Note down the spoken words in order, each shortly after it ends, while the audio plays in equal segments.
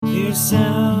Dear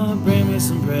Santa, bring me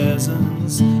some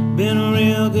presents. Been a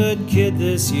real good kid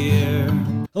this year.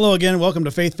 Hello again. Welcome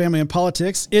to Faith, Family, and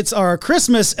Politics. It's our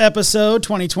Christmas episode,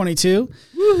 2022.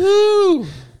 Woohoo!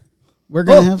 We're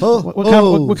gonna have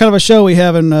what kind of a show we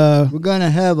have in? We're gonna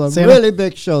have a Santa? really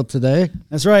big show today.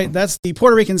 That's right. That's the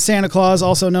Puerto Rican Santa Claus,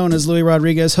 also known as Louis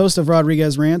Rodriguez, host of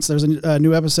Rodriguez Rants. There's a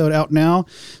new episode out now,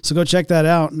 so go check that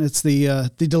out. And it's the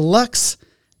deluxe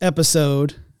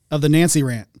episode of the Nancy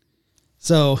Rant.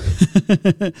 So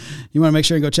you want to make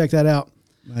sure you go check that out.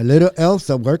 My little elves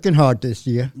are working hard this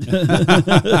year.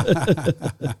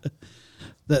 The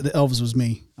elves was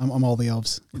me. I'm all the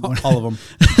elves. All of them.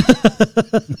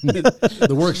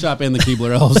 The workshop and the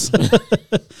Keebler elves.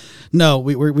 No,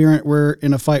 we're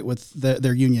in a fight with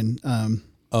their union.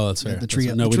 Oh, that's fair. The tree.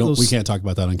 No, we can't talk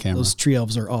about that on camera. Those tree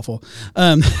elves are awful.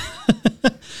 They're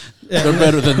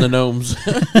better than the gnomes.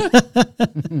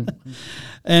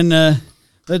 And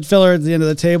that fella at the end of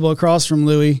the table across from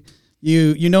Louis,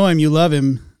 you know him, you love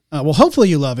him. Well, hopefully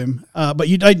you love him, but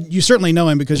you certainly know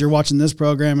him because you're watching this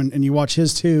program and you watch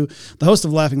his too. The host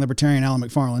of Laughing Libertarian, Alan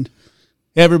McFarland.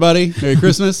 Hey, everybody. Merry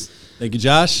Christmas. Thank you,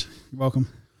 Josh. You're welcome.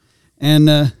 And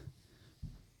going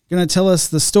to tell us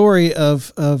the story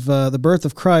of the birth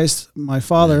of Christ. My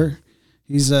father,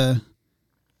 he's the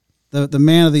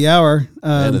man of the hour,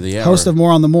 Man of the hour. host of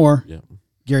More on the More, Yeah.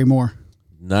 Gary Moore.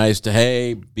 Nice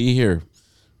to be here.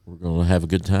 We're gonna have a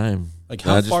good time. Like,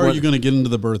 how far are you going to get into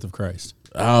the birth of Christ?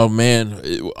 Oh man,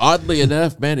 oddly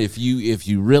enough, man, if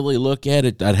you really look at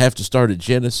it, I'd have to start at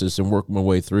Genesis and work my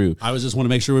way through. I was just want to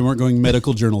make sure we weren't going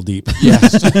medical journal deep.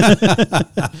 Yes,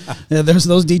 Yeah, there's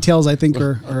those details I think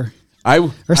are set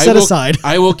will, aside.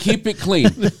 I will keep it clean.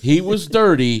 He was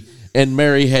dirty, and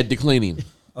Mary had to clean him.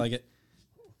 I like it.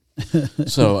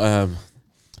 So,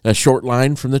 a short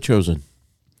line from The Chosen.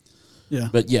 Yeah,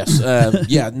 But yes,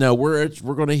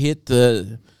 we're going to hit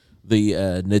the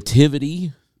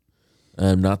nativity,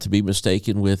 not to be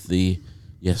mistaken with the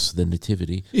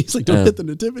nativity. He's like, don't hit the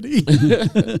nativity.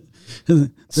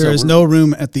 there is no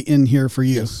room at the inn here for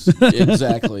you. Yes,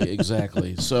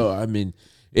 exactly. So I mean,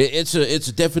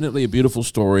 it's definitely a beautiful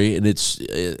story, and it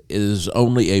is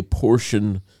only a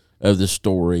portion of the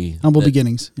story. Humble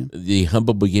beginnings. Yeah. The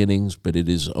humble beginnings, but it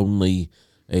is only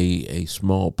a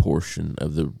small portion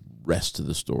of the rest of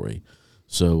the story.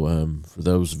 So for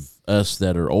those of us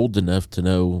that are old enough to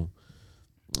know,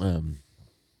 now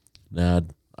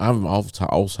I'm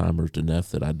Alzheimer's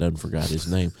enough that I done forgot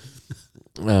his name.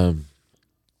 The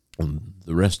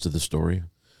rest of the story,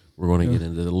 we're going to get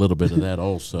into a little bit of that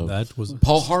also. That was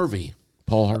Paul Harvey. Oh,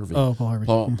 Paul Harvey.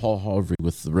 Paul Harvey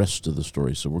with the rest of the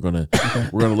story. So we're gonna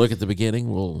look at the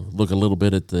beginning. We'll look a little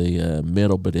bit at the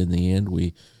middle, but in the end,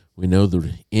 we know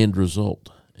the end result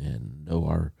and know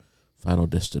our final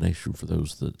destination for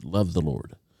those that love the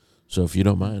Lord. So if you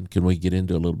don't mind, can we get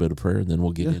into a little bit of prayer, and then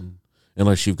we'll get in,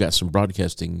 unless you've got some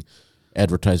broadcasting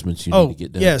advertisements you need to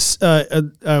get done. Yes.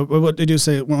 What I do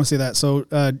say, want to say that. So,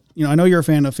 I know you're a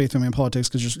fan of Faith, Family, and Politics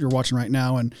because you're watching right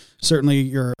now, and certainly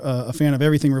you're a fan of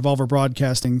everything Revolver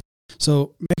Broadcasting.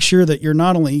 So make sure that you're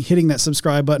not only hitting that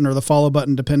subscribe button or the follow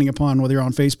button, depending upon whether you're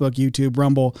on Facebook, YouTube,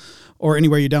 Rumble, or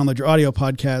anywhere you download your audio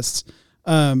podcasts,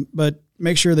 but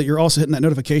make sure that you're also hitting that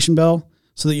notification bell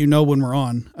so that you know when we're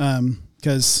on.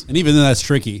 And even then, that's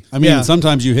tricky. I mean,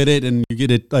 sometimes you hit it and you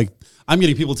get it. Like, I'm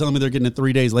getting people telling me they're getting it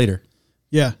 3 days later.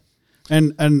 Yeah,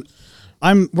 and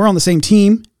we're on the same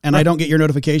team, and I don't get your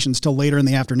notifications till later in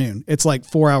the afternoon. It's like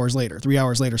 4 hours later, 3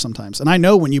 hours later sometimes, and I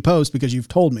know when you post because you've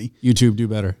told me. YouTube do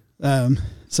better.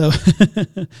 So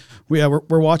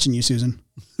we're watching you, Susan.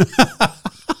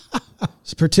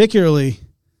 Particularly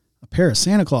a pair of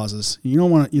Santa Clauses. You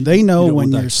don't want to. They know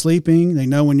when you're sleeping. They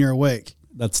know when you're awake.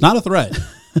 That's not a threat.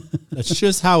 That's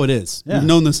just how it is. Yeah. We've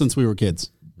known this since we were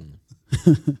kids.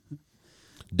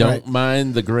 Don't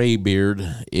mind the gray beard.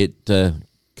 It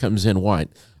comes in white.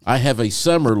 I have a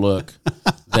summer look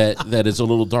that is a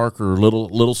little darker, a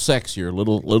little sexier, a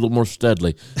little more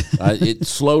studly. It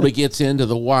slowly gets into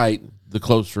the white the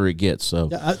closer it gets. So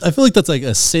yeah, I feel like that's like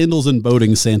a sandals and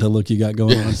boating Santa look you got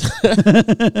going on.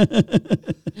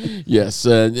 Yes.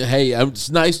 Hey, it's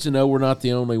nice to know we're not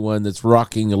the only one that's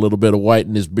rocking a little bit of white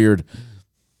in his beard.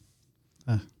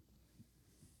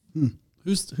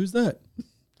 Who's that?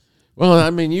 Well, I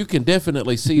mean, you can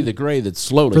definitely see the gray that's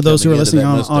slowly. For those who are coming into listening that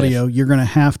on mustache. audio, you're going to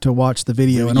have to watch the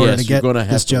video in order to get you're going to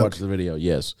have this to joke. watch the video.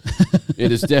 Yes,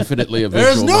 it is definitely a visual.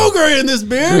 There's no gray in this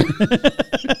beard.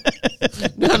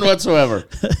 None whatsoever.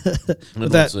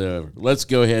 Let's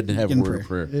go ahead and have a word of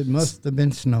prayer. It must have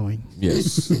been snowing.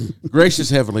 Yes. Gracious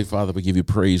Heavenly Father, we give you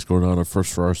praise, glory, and honor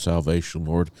first for our salvation,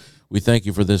 Lord. We thank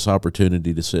you for this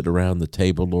opportunity to sit around the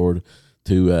table, Lord.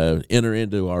 to enter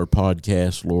into our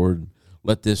podcast, Lord.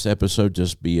 Let this episode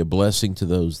just be a blessing to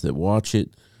those that watch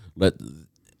it.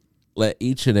 Let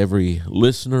each and every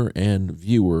listener and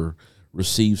viewer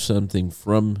receive something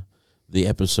from the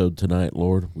episode tonight,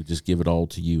 Lord. We just give it all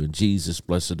to you in Jesus'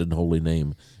 blessed and holy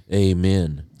name.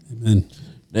 Amen. Amen.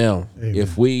 Now,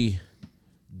 if we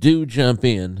do jump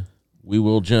in, we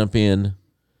will jump in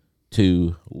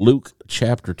to Luke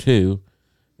chapter 2,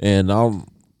 and I'll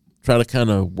try to kind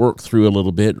of work through a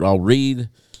little bit. I'll read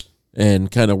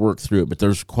and kind of work through it, but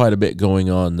there's quite a bit going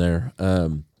on there.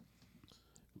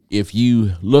 If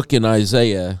you look in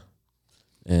Isaiah,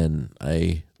 and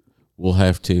I will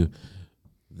have to,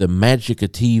 the Magica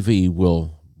TV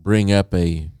will bring up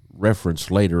a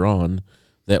reference later on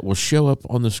that will show up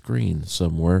on the screen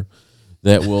somewhere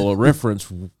that will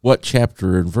reference what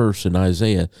chapter and verse in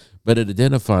Isaiah, but it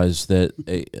identifies that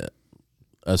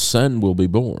a son will be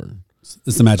born.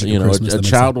 It's the magic of Christmas. A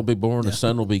child will be born, a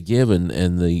son will be given,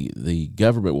 and the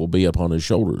government will be upon his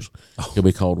shoulders. He'll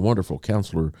be called Wonderful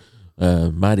Counselor,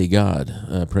 Mighty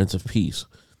God, Prince of Peace,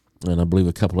 and I believe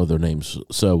a couple other names.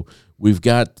 So we've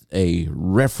got a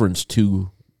reference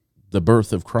to the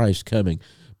birth of Christ coming.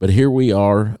 But here we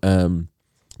are.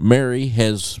 Mary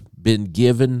has been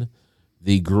given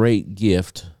the great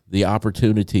gift, the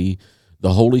opportunity,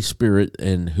 the Holy Spirit,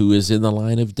 and who is in the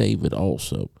line of David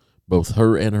also. Both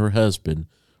her and her husband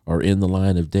are in the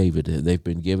line of David. They've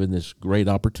been given this great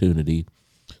opportunity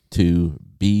to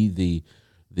be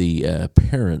the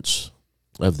parents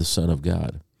of the Son of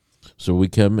God. So we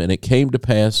come, and it came to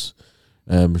pass,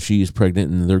 she is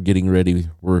pregnant, and they're getting ready.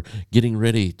 We're getting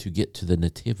ready to get to the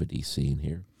nativity scene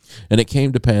here. And it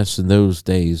came to pass in those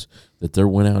days that there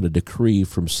went out a decree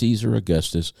from Caesar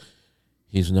Augustus.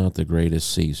 He's not the greatest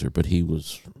Caesar, but he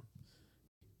was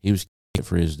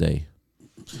for his day,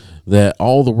 that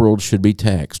all the world should be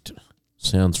taxed.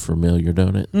 Sounds familiar,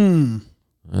 don't it?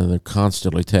 They're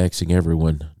constantly taxing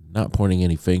everyone, not pointing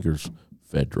any fingers.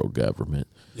 Federal government.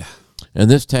 Yeah. And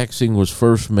this taxing was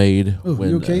first made when...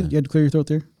 You okay? You had to clear your throat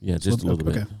there? Yeah, just a little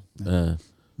bit. Okay.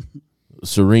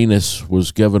 Cyrenius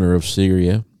was governor of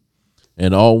Syria,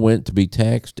 and all went to be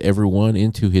taxed, everyone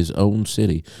into his own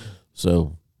city.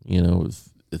 So,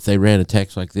 if they ran a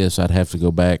tax like this, I'd have to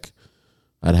go back.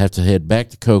 I'd have to head back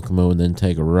to Kokomo and then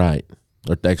take a right,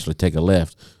 or actually take a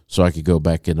left, so I could go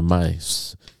back into my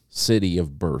city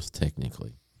of birth,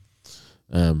 technically,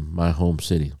 my home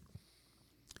city.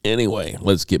 Anyway,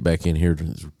 let's get back in here,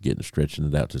 stretching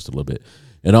it out just a little bit.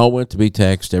 And all went to be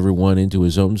taxed, everyone into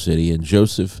his own city. And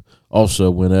Joseph also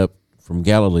went up from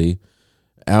Galilee,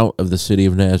 out of the city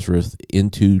of Nazareth,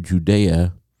 into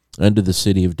Judea, unto the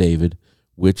city of David,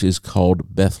 which is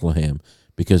called Bethlehem,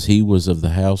 because he was of the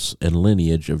house and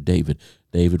lineage of David.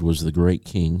 David was the great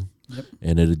king,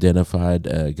 and it identified,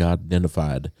 God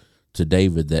identified to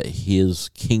David that his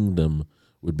kingdom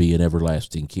would be an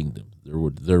everlasting kingdom.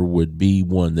 There would be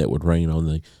one that would reign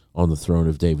on the throne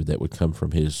of David that would come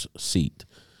from his seat,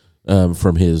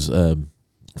 from his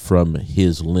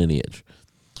lineage.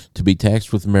 To be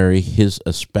taxed with Mary, his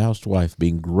espoused wife,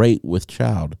 being great with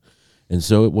child. And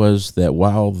so it was that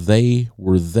while they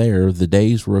were there, the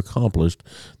days were accomplished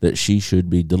that she should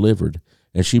be delivered.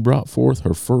 And she brought forth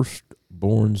her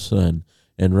firstborn son,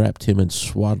 and wrapped him in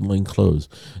swaddling clothes.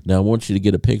 Now, I want you to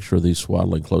get a picture of these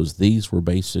swaddling clothes. These were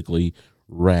basically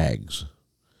rags.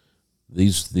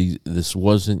 This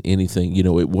wasn't anything,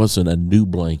 it wasn't a new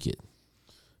blanket.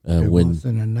 It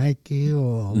wasn't a Nike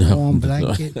or a warm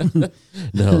blanket.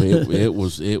 No, it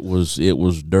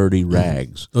was dirty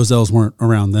rags. Those L's weren't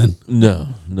around then.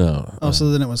 No. Oh,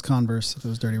 so then it was Converse if it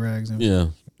was dirty rags. Yeah,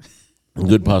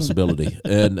 good possibility.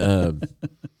 And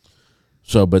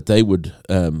but they would.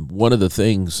 One of the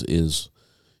things is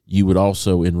you would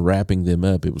also, in wrapping them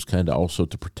up, it was kind of also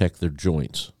to protect their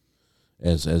joints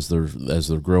as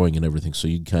they're growing and everything. So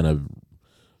you'd kind of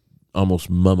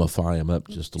almost mummify them up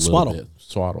just a little bit.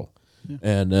 Swaddle.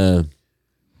 Yeah.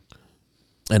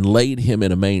 And laid him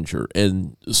in a manger.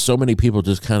 And so many people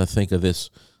just kind of think of this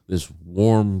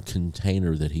warm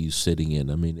container that he's sitting in.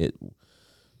 I mean,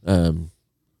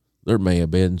 there may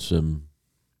have been some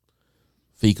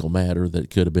fecal matter that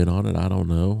could have been on it. I don't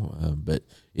know, but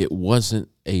it wasn't.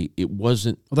 Well,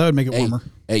 that would make it warmer.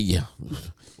 Yeah.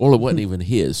 Well, it wasn't even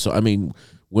his. So I mean,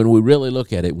 when we really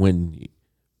look at it, when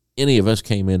any of us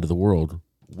came into the world,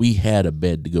 we had a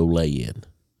bed to go lay in.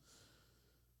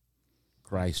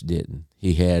 Christ didn't.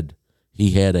 He had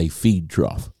a feed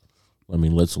trough. I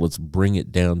mean, let's bring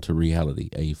it down to reality.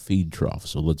 A feed trough.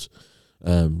 So let's.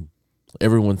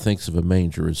 Everyone thinks of a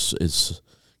manger as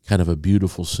kind of a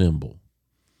beautiful symbol.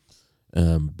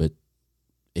 But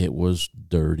it was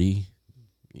dirty.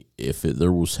 if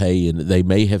there was hay in it, they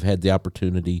may have had the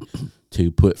opportunity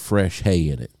to put fresh hay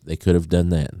in it. They could have done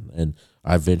that, and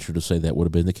I venture to say that would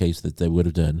have been the case that they would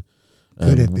have done.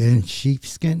 Could have been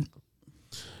sheepskin.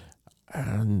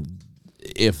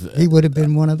 If He would have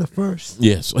been one of the first.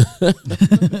 yes,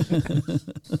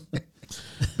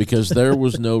 because there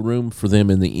was no room for them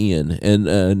in the inn.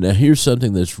 And now here's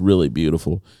something that's really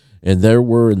beautiful. And there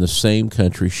were in the same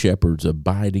country shepherds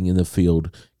abiding in the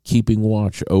field, keeping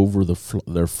watch over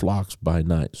their flocks by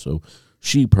night. So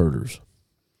sheep herders.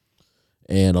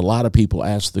 And a lot of people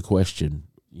ask the question,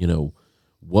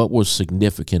 what was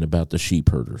significant about the sheep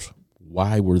herders?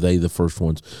 Why were they the first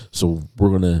ones? So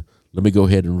let me go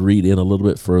ahead and read in a little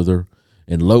bit further.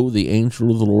 And lo, the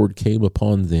angel of the Lord came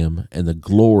upon them, and the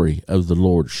glory of the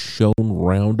Lord shone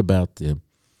round about them,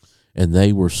 and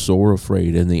they were sore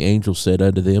afraid. And the angel said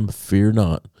unto them, Fear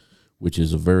not, which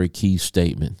is a very key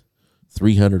statement.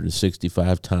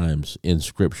 365 times in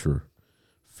Scripture,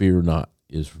 fear not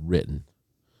is written.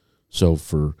 So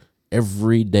for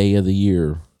every day of the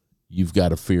year, you've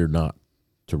got a fear not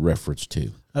to reference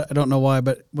to. I don't know why,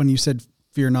 but when you said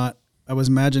fear not, I was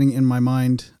imagining in my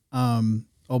mind,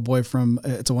 old boy from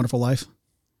It's a Wonderful Life.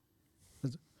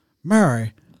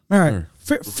 Mary,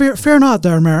 fear not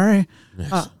there, Mary,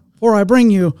 Yes. for I bring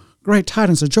you great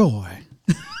tidings of joy.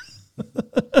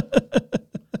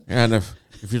 And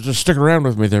if you just stick around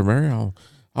with me there, Mary,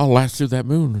 I'll last through that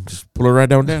moon and just pull it right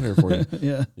down here for you.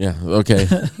 Yeah. Yeah, okay.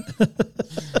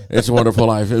 It's a Wonderful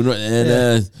Life.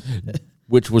 And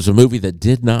which was a movie that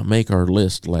did not make our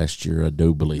list last year, I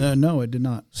do believe. No, it did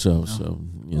not. So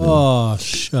Oh,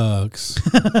 shucks.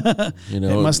 It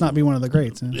must not be one of the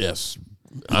greats. Huh? Yes,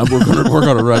 we're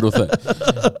gonna run with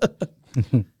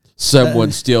that.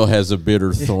 Someone still has a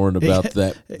bitter thorn about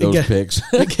those picks.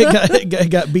 it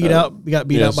got beat out. Got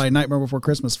beat Yes. out by Nightmare Before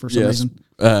Christmas for some reason.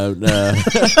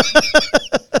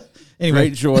 Anyway,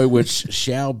 Great joy which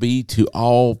shall be to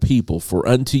all people, for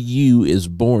unto you is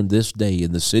born this day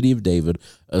in the city of David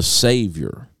a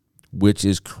Savior, which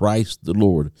is Christ the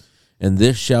Lord. And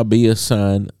this shall be a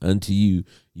sign unto you: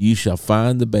 ye shall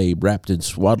find the babe wrapped in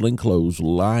swaddling clothes,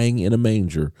 lying in a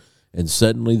manger. And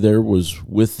suddenly there was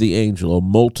with the angel a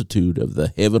multitude of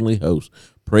the heavenly host,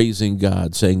 praising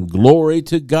God, saying, Glory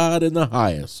to God in the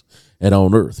highest, and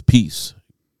on earth peace,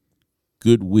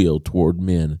 goodwill toward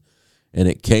men. And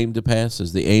it came to pass,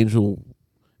 as the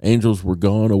angels were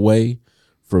gone away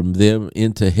from them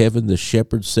into heaven, the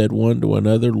shepherds said one to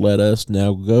another, Let us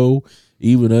now go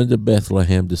even unto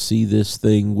Bethlehem to see this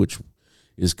thing which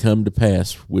is come to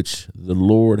pass, which the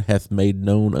Lord hath made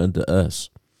known unto us.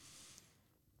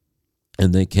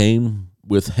 And they came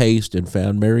with haste and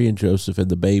found Mary and Joseph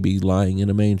and the baby lying in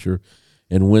a manger.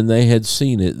 And when they had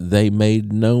seen it, they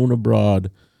made known abroad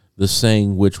the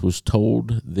saying which was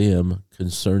told them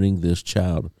concerning this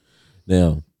child.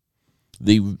 Now,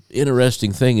 the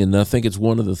interesting thing, and I think it's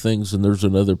one of the things, and there's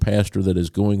another pastor that is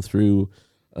going through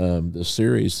the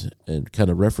series and kind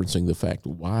of referencing the fact,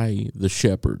 why the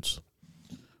shepherds?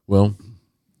 Well,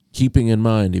 keeping in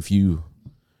mind, if you've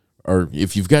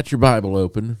got your Bible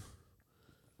open,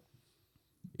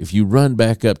 if you run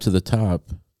back up to the top,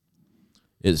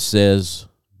 it says,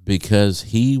 because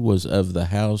he was of the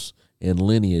house and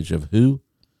lineage of who?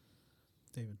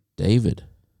 David.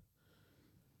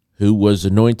 Who was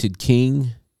anointed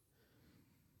king,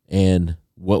 and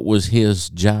what was his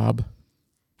job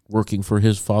working for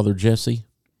his father Jesse?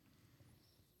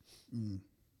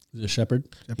 He's a shepherd.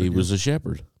 He was a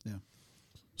shepherd. Yeah.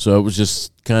 So it was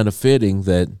just kind of fitting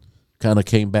that kind of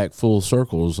came back full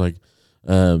circle. It was like,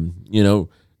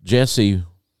 Jesse,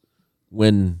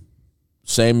 when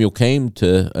Samuel came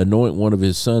to anoint one of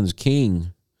his sons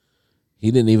king,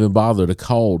 he didn't even bother to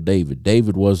call David.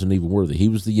 David wasn't even worthy. He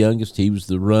was the youngest. He was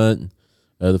the runt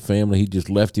of the family. He just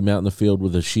left him out in the field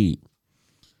with the sheep.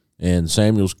 And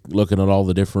Samuel's looking at all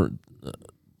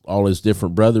his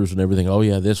different brothers and everything. Oh,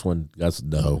 yeah, this one. God's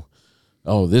no.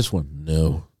 Oh, this one.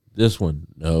 No. This one.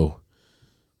 No.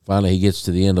 Finally, he gets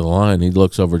to the end of the line. He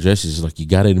looks over at Jesse. He's like, you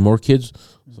got any more kids? I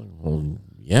was like, well,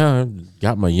 yeah, I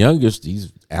got my youngest.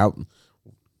 He's out.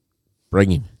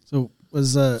 Bring him. So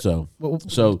was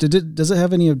does it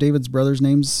have any of David's brothers'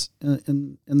 names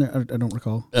in there? I don't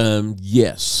recall.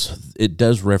 Yes, it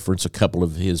does reference a couple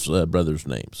of his brothers'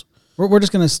 names. We're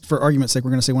just gonna, for argument's sake,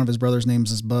 we're gonna say one of his brothers'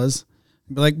 names is Buzz.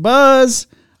 Be like, Buzz,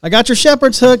 I got your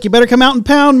shepherd's hook. You better come out and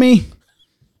pound me.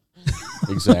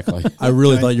 Exactly. I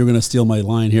really thought you were going to steal my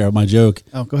line here, my joke.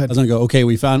 Oh, go ahead. I was going to go, okay,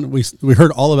 we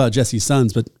heard all about Jesse's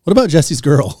sons, but what about Jesse's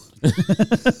girl?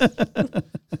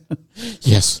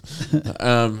 Yes.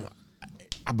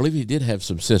 I believe he did have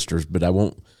some sisters, but I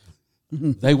won't.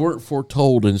 They weren't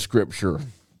foretold in Scripture.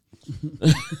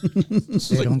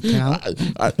 They don't count.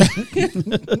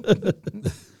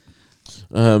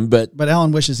 But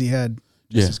Alan wishes he had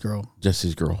Jesse's girl.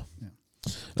 Jesse's girl. Yeah.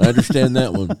 I understand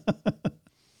that one.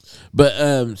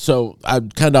 But so I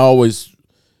kind of always,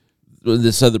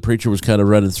 this other preacher was kind of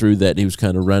running through that, and he was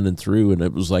kind of running through, and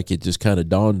it was like it just kind of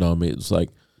dawned on me. It was like,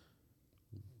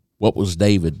 what was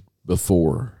David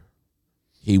before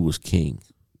he was king?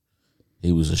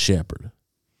 He was a shepherd.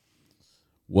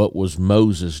 What was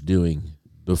Moses doing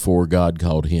before God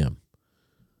called him?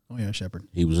 Oh, yeah, shepherd.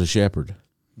 He was a shepherd.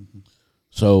 Mm-hmm.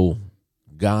 So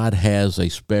God has a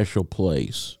special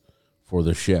place for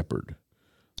the shepherd.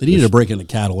 They needed to break into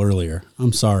cattle earlier.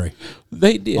 I'm sorry.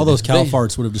 They did. All those cow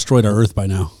farts would have destroyed our earth by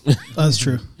now. That's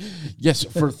true. Yes,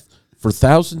 for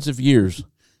thousands of years,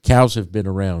 cows have been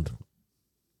around.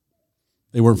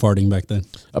 They weren't farting back then.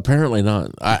 Apparently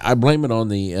not. I blame it on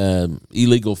the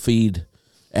illegal feed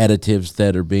additives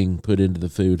that are being put into the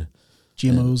food.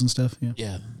 GMOs and stuff. Yeah.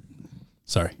 Yeah.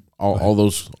 Sorry. All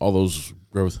those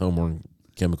growth hormone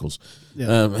chemicals.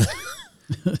 Yeah.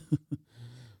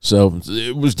 So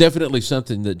it was definitely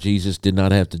something that Jesus did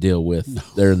not have to deal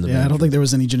with there in the I don't think there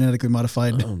was any genetically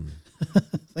modified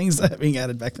things that being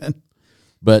added back then.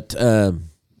 But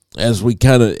as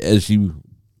you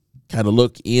kind of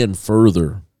look in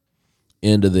further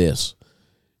into this,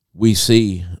 we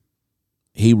see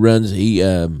he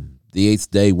the eighth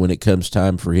day when it comes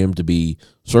time for him to be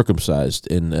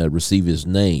circumcised and receive his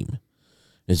name.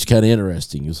 It's kind of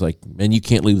interesting. It's like, man, you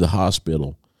can't leave the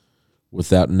hospital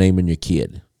without naming your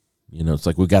kid. You know, it's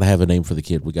like we got to have a name for the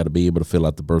kid. We got to be able to fill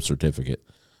out the birth certificate.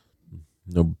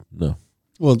 No.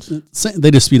 Well,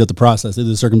 they just speed up the process. They do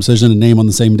the circumcision and name on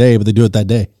the same day, but they do it that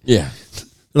day. Yeah.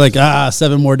 They're like,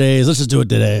 7 more days. Let's just do it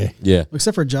today. Yeah.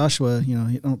 Except for Joshua,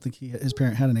 I don't think his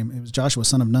parent had a name. It was Joshua,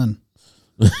 son of Nun.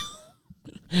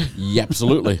 Yeah,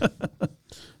 absolutely.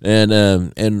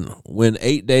 And when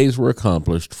 8 days were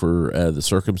accomplished for the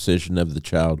circumcision of the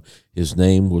child, his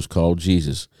name was called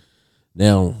Jesus.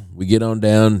 Now, we get on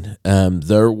down.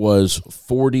 There was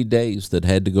 40 days that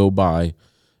had to go by.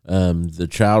 The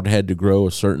child had to grow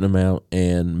a certain amount,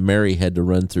 and Mary had to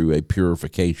run through a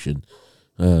purification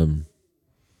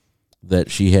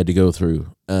that she had to go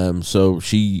through. So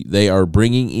they are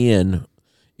bringing in,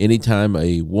 anytime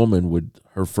a woman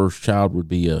her first child would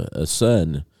be a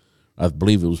son, I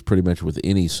believe it was pretty much with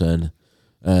any son,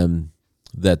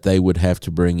 that they would have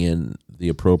to bring in the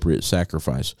appropriate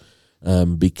sacrifice.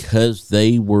 Because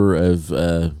they were of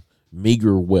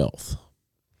meager wealth,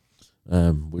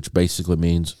 which basically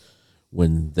means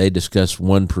when they discuss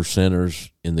 1%ers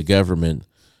in the government,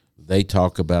 they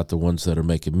talk about the ones that are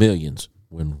making millions,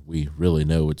 when we really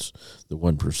know it's the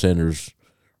 1%ers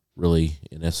really,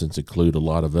 in essence, include a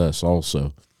lot of us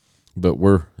also. But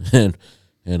and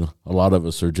a lot of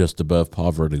us are just above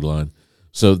poverty line.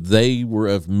 So they were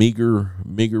of meager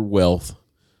wealth.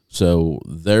 So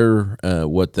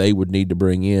what they would need to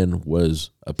bring in was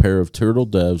a pair of turtle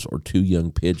doves or 2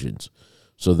 young pigeons.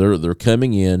 So they're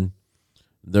coming in.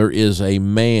 There is a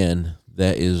man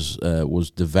that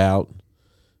was devout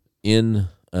in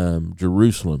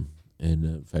Jerusalem, and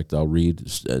in fact, I'll read.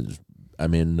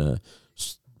 I'm in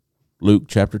Luke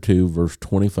chapter 2, verse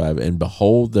 25. And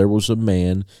behold, there was a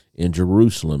man in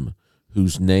Jerusalem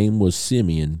whose name was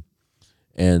Simeon.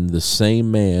 And the same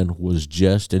man was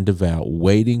just and devout,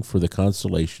 waiting for the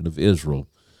consolation of Israel,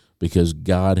 because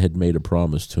God had made a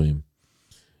promise to him.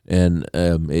 And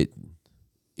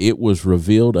it was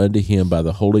revealed unto him by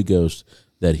the Holy Ghost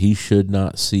that he should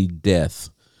not see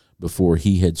death before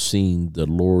he had seen the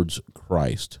Lord's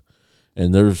Christ.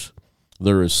 And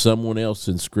there is someone else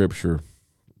in Scripture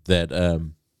that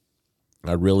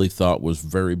I really thought was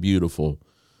very beautiful,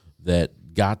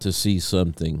 that got to see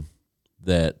something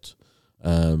that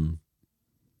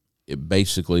it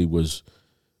basically was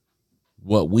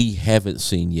what we haven't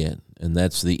seen yet, and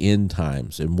that's the end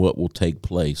times and what will take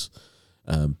place.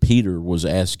 Peter was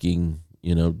asking,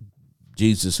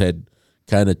 Jesus had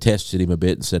kind of tested him a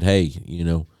bit and said, hey,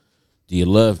 do you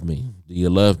love me? Do you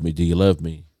love me? Do you love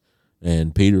me?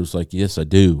 And Peter was like, yes, I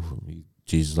do.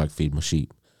 Jesus was like, feed my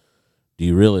sheep. Do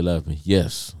you really love me?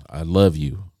 Yes, I love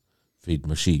you. Feed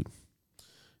my sheep.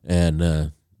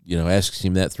 And, asks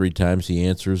him that 3 times. He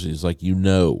answers. He's like, you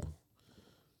know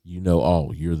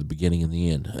all. You're the beginning and the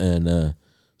end. And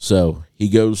so he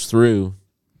goes through,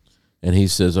 and he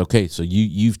says, okay, so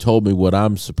you've told me what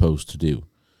I'm supposed to do.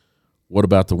 What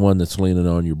about the one that's leaning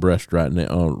on your breast right now,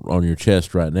 on your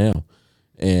chest right now?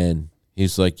 And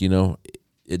he's like,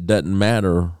 it doesn't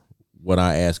matter what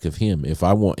I ask of him. If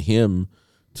I want him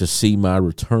to see my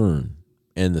return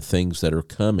and the things that are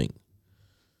coming,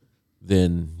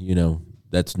 then,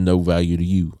 that's no value to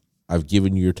you. I've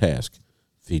given you your task,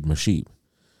 feed my sheep.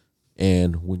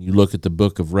 And when you look at the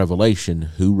book of Revelation,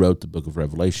 who wrote the book of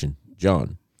Revelation?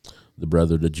 John, the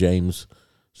brother to James,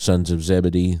 sons of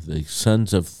Zebedee, the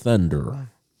sons of thunder,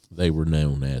 they were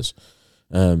known as.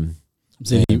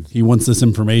 He wants this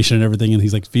information and everything, and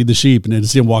he's like, feed the sheep, and then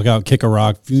see him walk out, kick a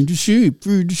rock, feed the sheep,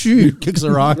 kicks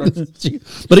a rock.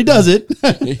 But he does it.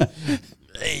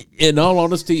 In all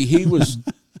honesty,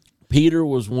 Peter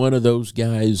was one of those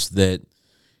guys that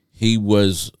he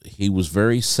was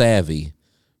very savvy,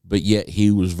 but yet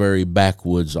he was very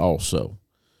backwoods also.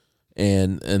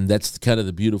 And that's kind of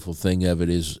the beautiful thing of it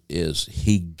is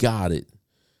he got it,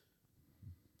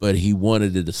 but he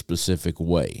wanted it a specific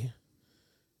way.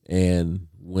 And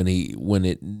when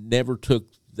it never took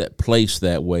that place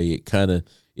that way,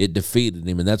 it defeated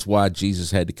him. And that's why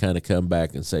Jesus had to kind of come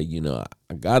back and say,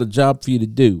 I got a job for you to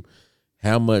do.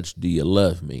 How much do you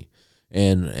love me?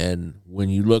 And when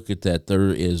you look at that,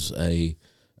 there is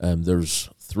there's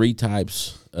 3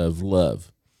 types of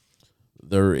love.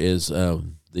 There is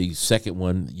the second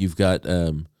one. You've got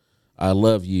I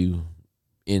love you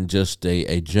in just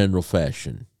a general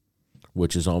fashion,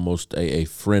 which is almost a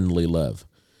friendly love.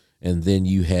 And then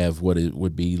you have what it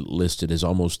would be listed as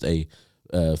almost a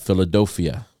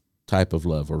Philadelphia type of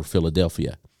love, or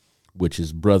Philadelphia, which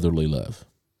is brotherly love.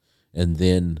 And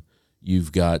then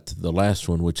you've got the last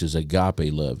one, which is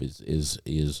agape love.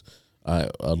 Is I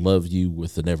love you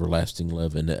with an everlasting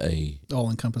love and an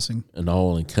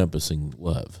all-encompassing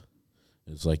love.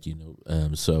 It's like,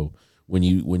 so when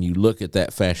you look at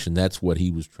that fashion, that's what he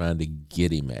was trying to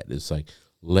get him at. It's like,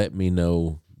 let me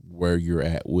know where you're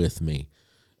at with me.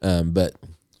 But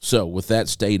so with that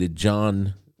stated,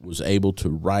 John was able to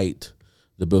write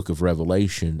the book of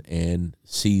Revelation and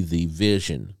see the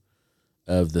vision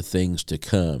of the things to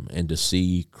come, and to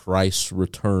see Christ's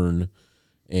return,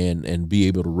 and be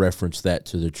able to reference that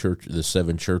to the church, the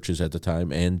 7 churches at the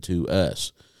time, and to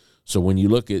us. So when you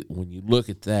look at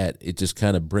that, it just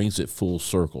kind of brings it full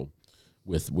circle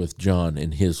with John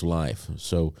and his life.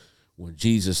 So when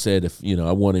Jesus said, if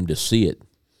I want him to see it,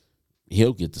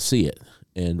 he'll get to see it.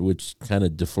 And which kind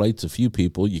of deflates a few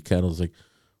people. You kind of like,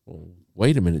 well,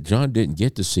 wait a minute, John didn't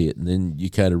get to see it. And then you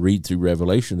kind of read through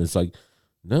Revelation, it's like,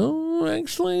 no,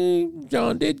 actually,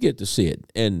 John did get to see it.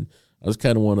 And I was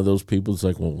kind of one of those people that's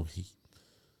like, well, he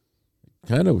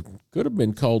kind of could have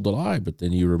been called to lie. But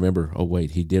then you remember, oh,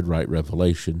 wait, he did write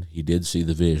Revelation. He did see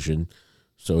the vision,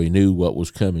 so he knew what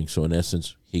was coming. So in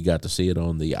essence, he got to see it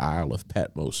on the Isle of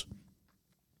Patmos.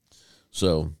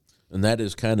 So, and that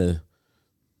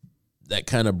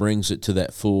kind of brings it to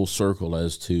that full circle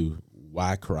as to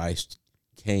why Christ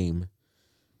came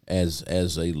as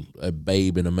a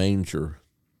babe in a manger,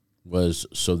 was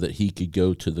so that he could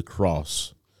go to the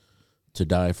cross to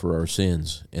die for our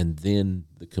sins. And then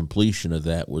the completion of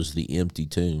that was the empty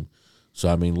tomb. So,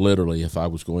 I mean, literally, if I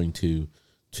was going to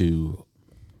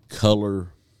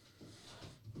color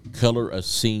a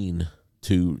scene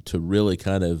to really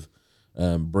kind of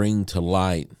bring to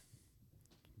light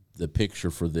the picture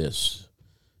for this,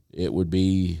 it would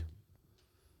be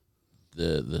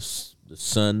the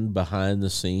sun behind the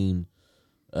scene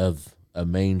of a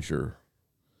manger,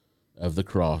 of the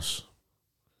cross,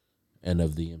 and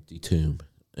of the empty tomb.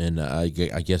 And I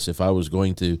guess if I was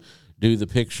going to do the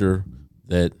picture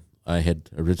that I had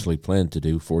originally planned to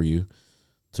do for you,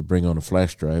 to bring on a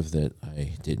flash drive that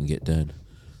I didn't get done.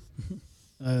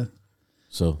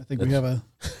 So I think we have a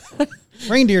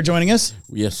reindeer joining us.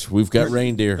 Yes, we've got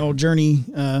reindeer. Old Journey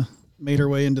made her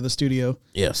way into the studio.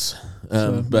 Yes,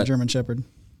 but German Shepherd.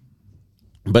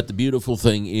 But the beautiful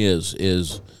thing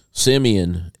is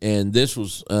Simeon, and this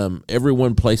was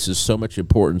everyone places so much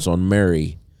importance on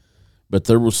Mary, but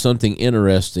there was something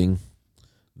interesting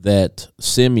that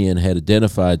Simeon had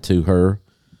identified to her.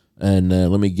 And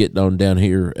let me get on down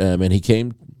here. And he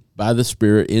came by the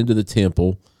Spirit into the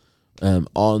temple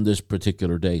on this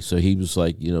particular day. So he was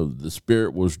like, the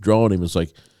Spirit was drawing him. It's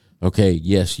like, okay,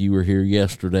 yes, you were here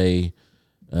yesterday.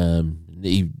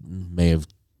 He may have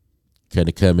kind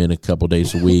of come in a couple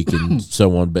days a week and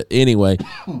so on. But anyway,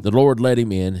 the Lord let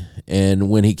him in. And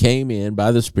when he came in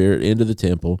by the Spirit into the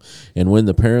temple, and when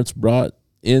the parents brought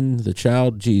in the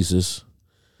child Jesus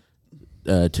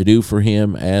to do for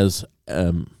him as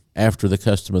after the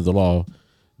custom of the law,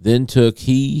 then took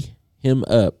he him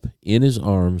up in his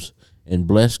arms and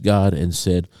blessed God and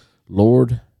said,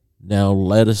 Lord, now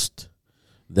lettest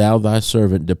thou thy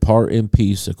servant depart in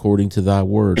peace according to thy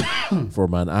word. For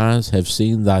mine eyes have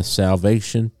seen thy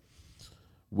salvation,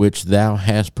 which thou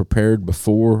hast prepared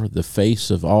before the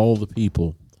face of all the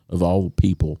people,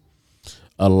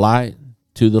 a light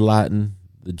to the lighten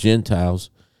the Gentiles,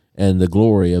 and the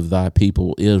glory of thy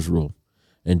people Israel.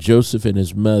 And Joseph and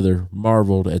his mother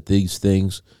marveled at these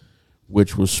things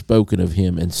which was spoken of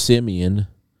him. And Simeon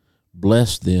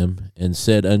blessed them and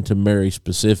said unto Mary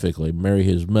specifically, Mary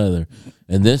his mother,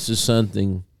 and this is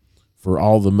something for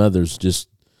all the mothers, this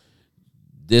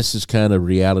is kind of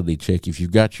reality check. If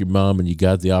you've got your mom and you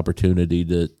got the opportunity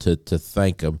to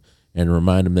thank them and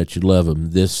remind them that you love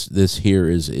them, this here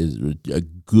is a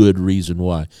good reason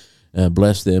why.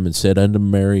 Blessed them and said unto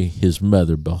Mary his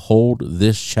mother, behold,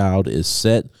 this child is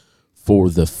set for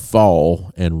the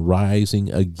fall and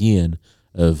rising again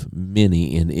of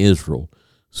many in Israel.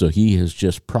 So he has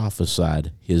just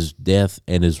prophesied his death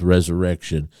and his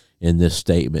resurrection in this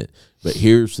statement. But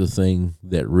here's the thing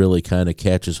that really kind of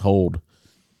catches hold.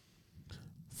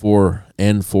 For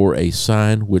a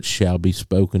sign which shall be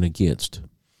spoken against.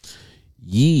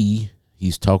 Ye,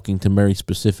 he's talking to Mary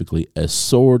specifically, a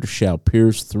sword shall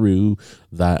pierce through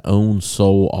thy own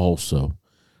soul also,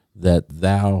 that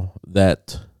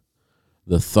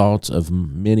the thoughts of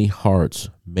many hearts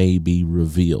may be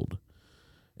revealed.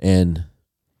 And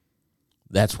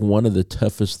that's one of the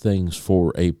toughest things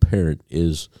for a parent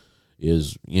is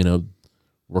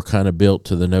we're kind of built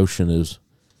to the notion is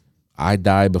I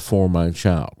die before my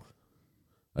child.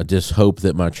 I just hope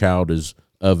that my child is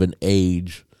of an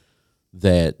age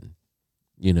that,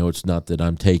 it's not that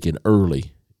I'm taken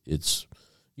early. It's,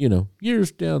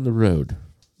 years down the road.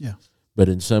 Yeah. But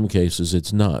in some cases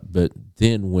it's not. But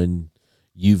then when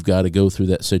you've got to go through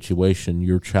that situation,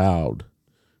 your child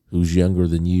who's younger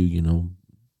than you,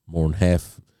 more than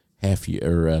half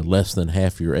or less than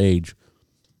half your age,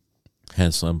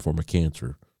 has some form of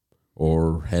cancer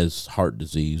or has heart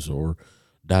disease or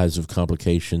dies of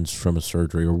complications from a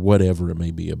surgery or whatever it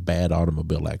may be, a bad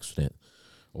automobile accident,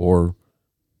 or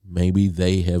maybe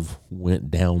they have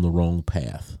went down the wrong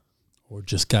path. Or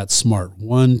just got smart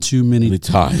one too many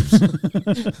times.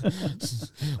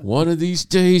 One of these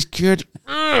days, kid.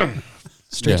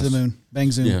 Straight to the moon.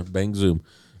 Bang zoom. Yeah, bang zoom.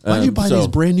 Why'd you buy these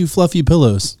brand new fluffy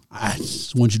pillows? I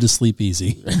just want you to sleep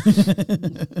easy.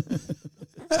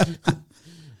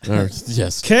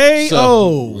 Yes.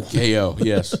 KO. KO,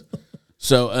 yes.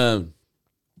 So,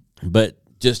 but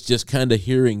just kind of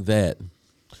hearing that,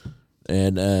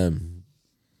 and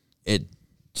it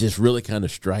just really kind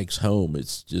of strikes home.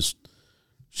 It's just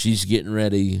she's getting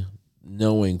ready,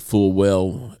 knowing full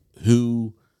well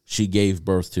who she gave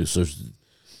birth to. So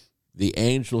the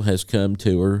angel has come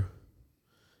to her,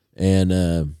 and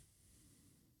in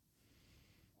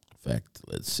fact,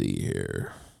 let's see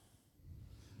here,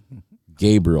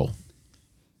 Gabriel.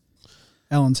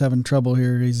 Alan's having trouble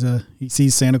here. He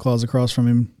sees Santa Claus across from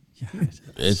him.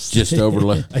 It's just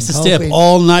overlaid. I used to stay up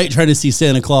all night trying to see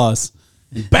Santa Claus.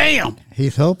 Bam!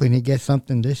 He's hoping he gets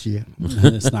something this year.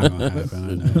 It's not going to happen.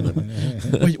 I know.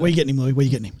 What are you getting him, Louis? What are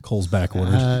you getting him? Cole's back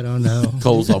ordered. I don't know.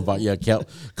 Cole's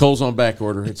on back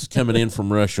order. It's coming in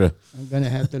from Russia. I'm going to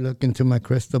have to look into my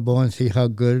crystal ball and see how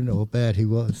good or bad he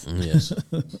was. Yes.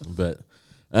 But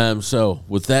so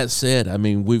with that said, I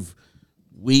mean,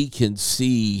 we can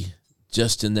see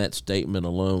just in that statement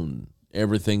alone,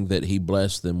 everything that he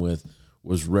blessed them with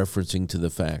was referencing to the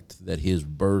fact that his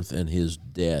birth and his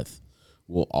death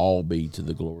will all be to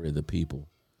the glory of the people.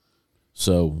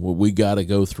 So we got to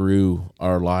go through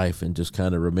our life and just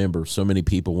kind of remember, so many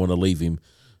people want to leave him,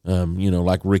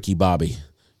 like Ricky Bobby,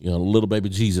 little baby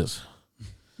Jesus.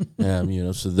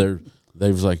 So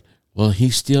they was like, well,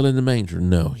 he's still in the manger.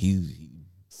 No, he's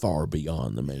far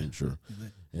beyond the manger.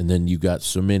 And then you got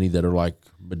so many that are like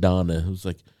Madonna, who's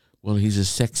like, well, he's a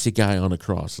sexy guy on a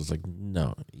cross. It's like,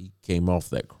 no, he came off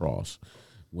that cross,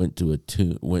 went to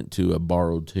a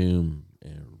borrowed tomb,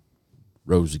 and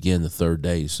rose again the third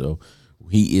day. So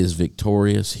he is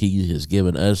victorious. He has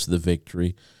given us the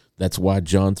victory. That's why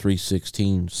John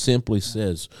 3:16 simply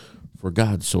says, for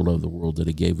God so loved the world that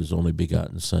he gave his only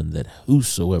begotten Son, that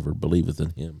whosoever believeth in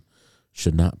him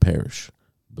should not perish,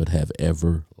 but have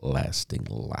everlasting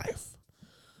life.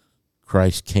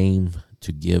 Christ came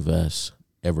to give us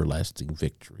everlasting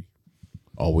victory.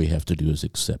 All we have to do is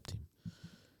accept him.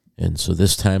 And so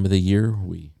this time of the year,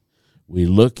 we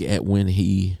look at when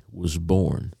he was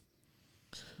born.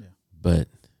 Yeah. But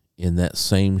in that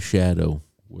same shadow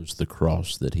was the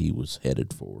cross that he was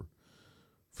headed for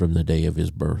from the day of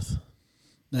his birth.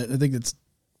 I think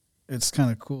it's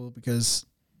kind of cool because,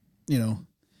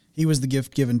 he was the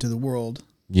gift given to the world.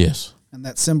 Yes. And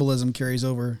that symbolism carries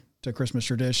over to Christmas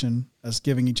tradition, us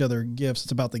giving each other gifts.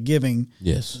 It's about the giving.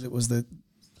 Yes. It was the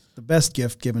best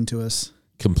gift given to us.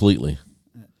 Completely.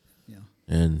 Yeah.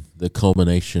 And the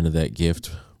culmination of that gift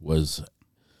was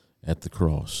at the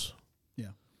cross.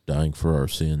 Yeah. Dying for our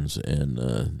sins,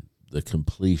 and the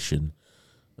completion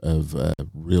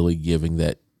really giving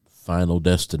that final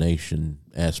destination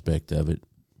aspect of it.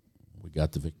 We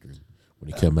got the victory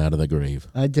when he come out of the grave.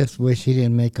 I just wish he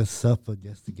didn't make us suffer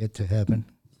just to get to heaven.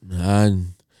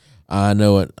 I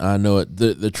know it. I know it.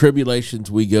 The tribulations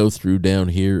we go through down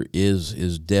here is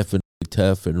definitely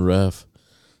tough and rough.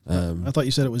 I thought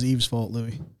you said it was Eve's fault,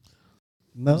 Louis.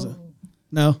 No.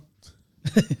 No.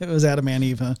 It was Adam and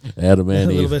Eve, huh? Adam and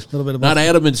a Eve. little bit of Not both.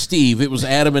 Adam and Steve. It was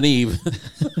Adam and Eve.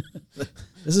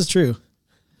 This is true.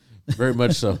 Very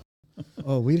much so.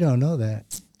 Oh, we don't know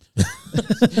that.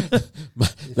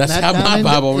 That's Not how down my in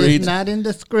Bible It's reads. not in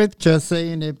the scripture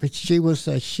saying if she was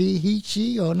a she, he,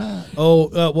 she, or not.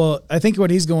 Oh, well, I think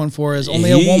what he's going for is only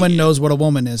He- a woman knows what a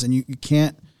woman is, and you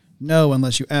can't know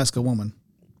unless you ask a woman.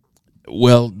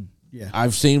 Well, Yeah.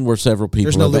 I've seen where several people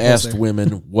There's no have loopholes asked there. women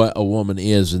what a woman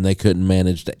is, and they couldn't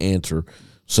manage to answer.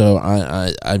 So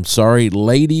I'm sorry,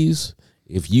 ladies,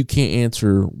 if you can't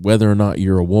answer whether or not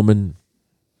you're a woman.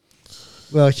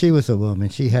 Well, she was a woman.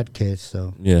 She had kids,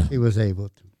 so Yeah. she was able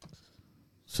to.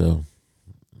 So,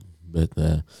 but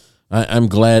I'm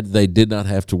glad they did not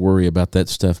have to worry about that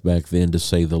stuff back then, to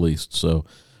say the least. So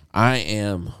I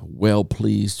am well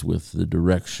pleased with the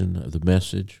direction of the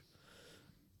message.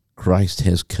 Christ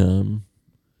has come,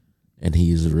 and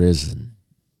he is risen.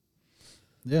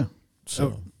 Yeah.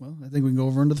 So, Well, I think we can go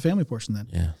over into the family portion then.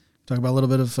 yeah. Talk about a little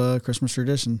bit of Christmas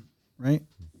tradition, right?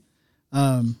 So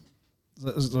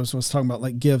I was talking about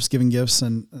like gifts, giving gifts,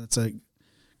 and it's a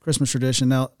Christmas tradition.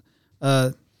 Now,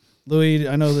 Louis,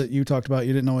 I know that you talked about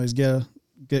you didn't always get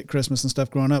Christmas and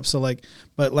stuff growing up. So like,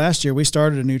 but last year we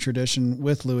started a new tradition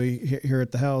with Louis here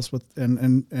at the house with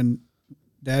and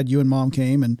Dad, you and Mom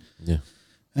came Yeah.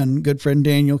 and good friend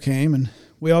Daniel came and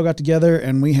we all got together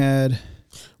and we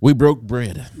broke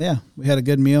bread. had a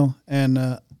good meal.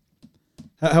 And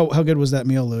how good was that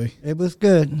meal, Louis? It was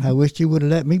good. I wish you would have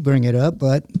let me bring it up,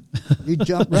 but you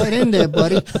jumped right in there,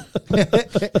 buddy.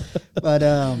 But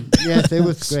yes, it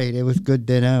was great. It was good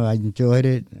dinner. I enjoyed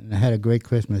it, and I had a great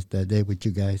Christmas that day with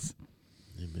you guys.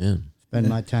 Amen. Spend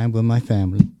my time with my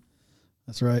family.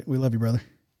 That's right. We love you, brother.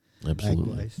 Absolutely.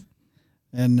 Likewise.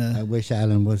 And I wish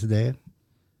Alan was there,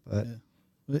 but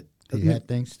he had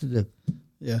things to do.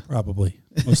 yeah, Probably,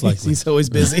 most likely. he's always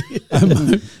busy.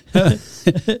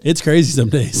 It's crazy some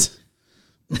days.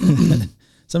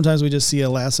 Sometimes we just see a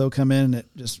lasso come in and it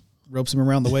just ropes him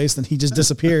around the waist and he just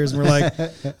disappears. And we're like,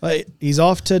 he's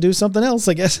off to do something else,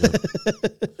 I guess.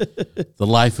 The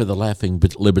life of the laughing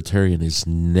libertarian is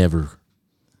never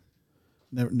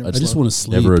never I just want to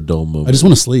sleep. never a dull moment. I just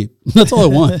want to sleep. That's all I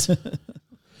want.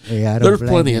 Hey, I don't There's blame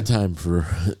plenty you. of time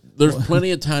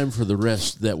for the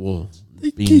rest that will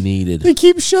be needed. They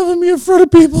keep shoving me in front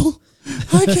of people.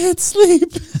 I can't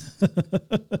sleep.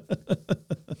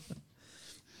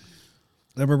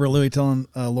 I remember Louis telling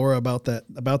Laura about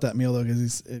that meal though,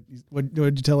 because what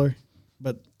did you tell her?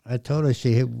 But I told her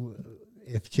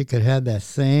if she could have that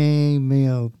same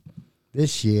meal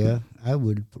this year, I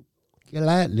would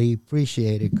gladly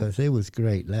appreciate it because it was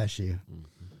great last year.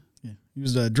 yeah, he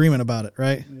was dreaming about it,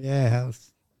 right? Yeah,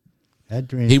 I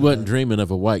dreamed. He wasn't dreaming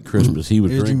of a white Christmas. He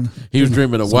was dreaming-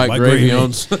 dreaming of Some white white gravy gravy.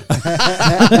 on.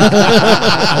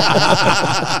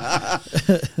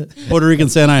 Puerto Rican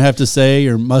Santa, I have to say,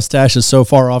 your mustache is so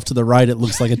far off to the right, it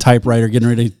looks like a typewriter getting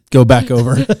ready to go back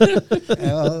over.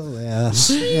 Oh well,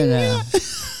 you know,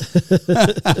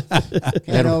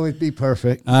 can't always be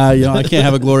perfect. I can't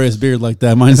have a glorious beard like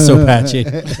that. Mine's so patchy.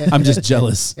 I'm just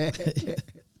jealous.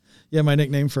 Yeah, my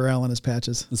nickname for Alan is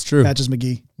Patches. It's true. Patches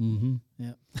McGee. Mm-hmm.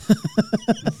 Yeah.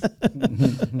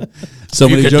 So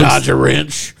You many could jokes. dodge a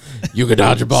wrench. You could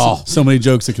dodge a ball. So many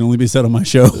jokes that can only be said on my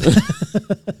show.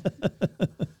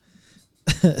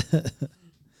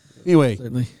 Anyway,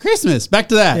 Certainly. Christmas. Back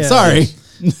to that. Yeah. Sorry.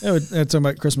 Yeah, we're talking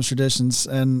about Christmas traditions,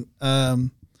 and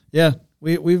yeah,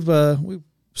 we've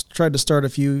tried to start a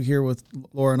few here with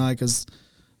Laura and I, because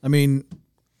I mean,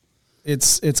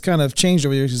 it's kind of changed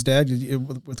over the years. His dad,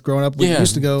 with growing up, we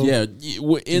used to go. Yeah, in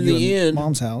you the and end,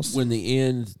 Mom's house. when the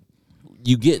end,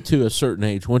 you get to a certain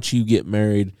age. Once you get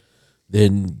married,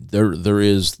 then there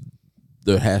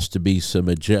has to be some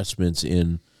adjustments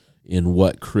in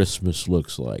what Christmas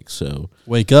looks like. So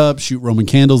Wake up, shoot Roman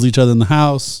candles at each other in the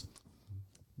house.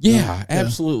 yeah,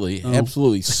 absolutely,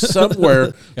 absolutely.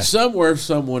 Somewhere,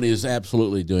 someone is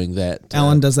absolutely doing that.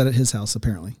 Alan does that at his house,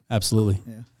 apparently. Absolutely.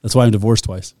 That's why I'm divorced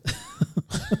twice.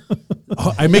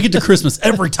 I make it to Christmas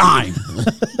every time.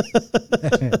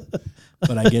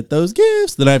 But I get those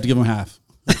gifts. Then I have to give them half.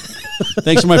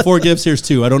 Thanks for my 4 gifts. Here's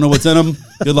 2. I don't know what's in them.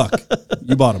 Good luck.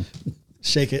 You bought them.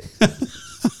 Shake it.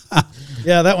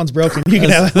 Yeah, that one's broken. You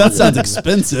can have it. That sounds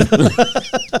expensive.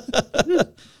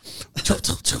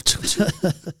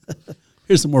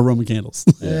 Here's some more Roman candles.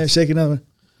 Yeah, shake another one.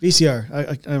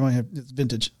 VCR. I might have, it's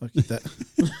vintage. I'll keep that.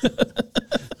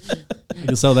 You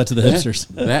can sell that to the hipsters.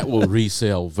 That will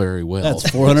resell very well.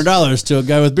 That's $400 to a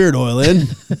guy with beard oil in.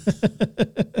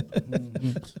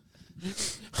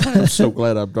 I'm so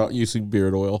glad I'm not using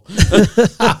beard oil.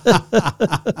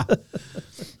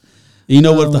 You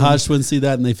know what? If the Hodge twins see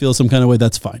that and they feel some kind of way,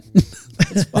 that's fine.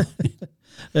 That's fine.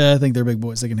 Yeah, I think they're big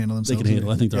boys. They can handle They themselves. can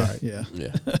handle it. I think they're all right. Yeah.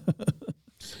 Yeah.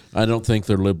 I don't think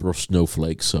they're liberal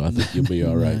snowflakes, so I think you'll be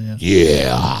all right. Yeah.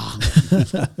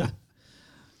 Yeah.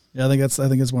 Yeah, I think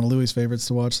it's one of Louis' favorites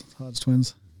to watch, Hodge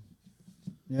twins.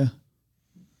 Yeah.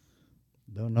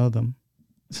 Don't know them.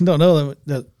 Don't know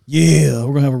that. Yeah,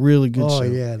 we're gonna have a really good show. Oh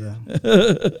yeah,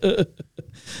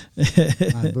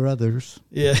 my brothers.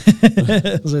 Yeah,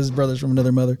 those are his brothers from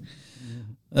another mother.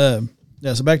 Yeah,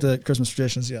 so back to the Christmas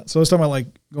traditions. Yeah, so I was talking about like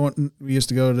going. We used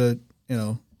to go to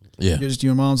Yeah. just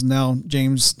you and Mom's. And now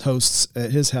James hosts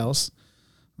at his house,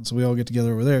 and so we all get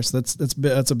together over there. So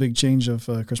that's a big change of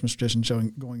Christmas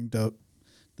tradition, going to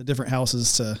the different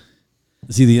houses to.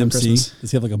 Is he the MC? Christmas.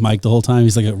 Does he have like a mic the whole time?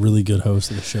 He's like a really good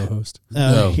host, like a show host.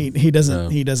 No, he doesn't. no.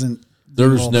 He doesn't.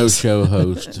 There's all no this. show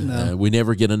host. No. We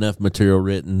never get enough material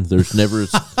written. There's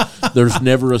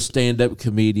never a stand-up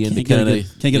comedian to kind of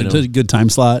Can't get a good time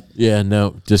slot. Yeah,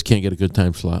 no, just can't get a good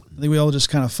time slot. I think we all just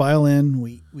kind of file in.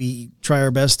 We try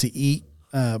our best to eat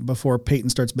before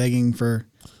Peyton starts begging for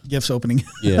gifts opening.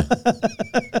 Yeah,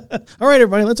 All right,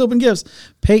 everybody, let's open gifts.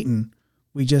 Peyton,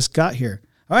 we just got here.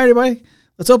 All right, everybody,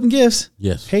 let's open gifts.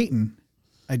 yes. Peyton,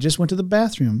 I just went to the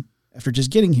bathroom after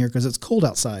just getting here because it's cold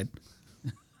outside.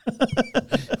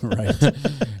 Right.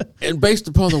 And based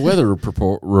upon the weather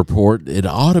report, it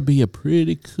ought to be a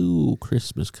pretty cool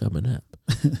Christmas coming up.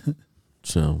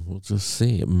 So we'll just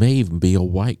see. It may even be a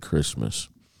white Christmas.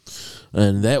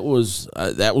 And that was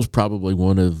probably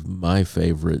one of my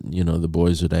favorite. The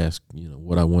boys had asked,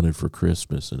 what I wanted for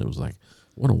Christmas, and it was like,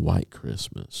 I want a white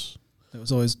Christmas. That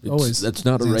was always. That's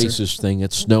not a his answer. racist thing.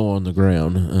 It's snow on the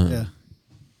ground. Yeah.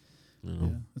 You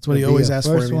know, That's what he It'd be always the asked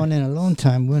for. First one in a long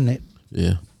time, wouldn't it?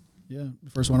 yeah. Yeah, the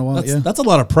first one I want. That's a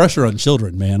lot of pressure on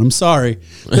children, man. I'm sorry.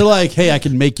 They're like, hey, I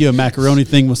can make you a macaroni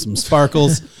thing with some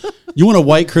sparkles. You want a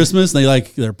white Christmas? And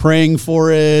they're praying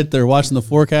for it. They're watching the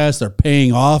forecast. They're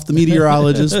paying off the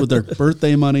meteorologist with their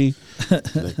birthday money.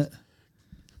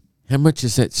 How much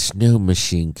is that snow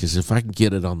machine? Because if I can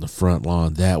get it on the front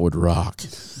lawn, that would rock.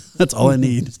 That's all I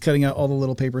need. Just cutting out all the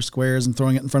little paper squares and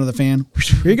throwing it in front of the fan.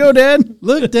 Here you go, Dad.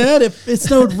 Look, Dad, it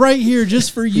snowed right here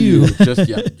just for you.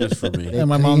 just for me. And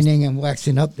my mom's Cleaning and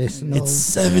waxing up this snow. It's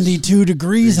 72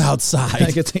 degrees I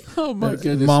outside. could think, Oh my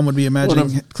goodness. Mom would be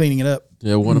imagining One cleaning it up.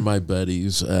 Yeah, one of my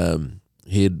buddies, him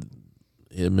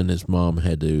and his mom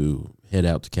had to head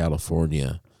out to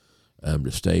California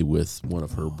to stay with one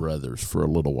of her brothers for a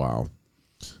little while,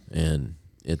 and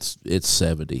it's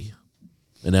 70,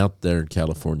 and out there in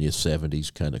California,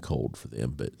 70's kind of cold for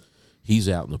them. But he's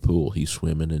out in the pool, he's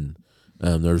swimming,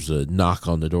 and there's a knock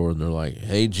on the door, and they're like,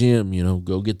 "Hey Jim,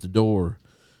 go get the door,"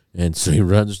 and so he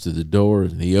runs to the door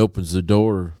and he opens the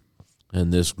door.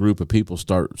 And this group of people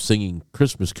start singing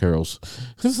Christmas carols.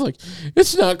 It's like,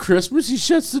 it's not Christmas. He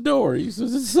shuts the door. He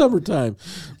says, it's summertime.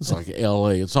 It's like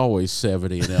L.A. It's always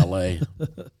 70 in L.A.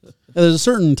 There's a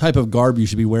certain type of garb you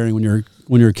should be wearing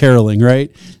when you're caroling,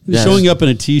 right? Yes. Showing up in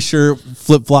a t-shirt,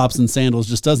 flip flops, and sandals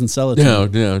just doesn't sell it. To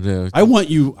me. No. I want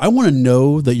to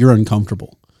know that you're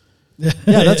uncomfortable. Yeah,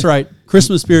 that's right.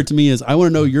 Christmas spirit to me is I want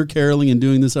to know you're caroling and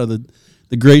doing this out of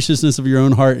the graciousness of your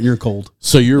own heart, and you're cold.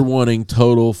 So you're wanting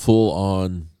total,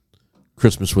 full-on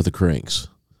Christmas with the Cranks.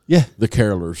 Yeah. The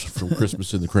carolers from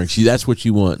Christmas in the Cranks. See, that's what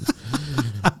you want.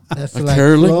 That's A like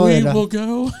caroling we Florida. will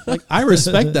go. Like, I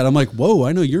respect that. I'm like, whoa,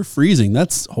 I know you're freezing.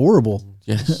 That's horrible.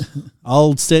 Yes.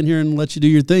 I'll stand here and let you do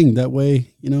your thing. That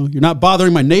way, you're not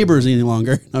bothering my neighbors any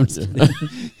longer. I'm just kidding.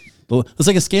 It's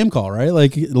like a scam call, right?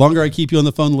 Like, the longer I keep you on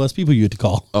the phone, the less people you get to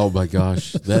call. Oh my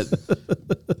gosh,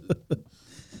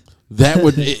 that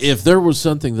would, if there was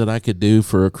something that I could do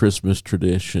for a Christmas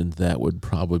tradition, that would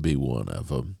probably be one of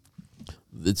them.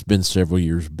 It's been several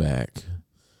years back,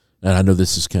 and I know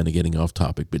this is kind of getting off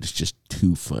topic, but it's just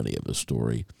too funny of a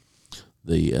story.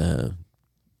 The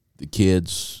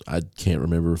kids, I can't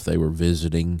remember if they were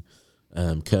visiting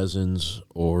cousins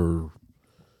or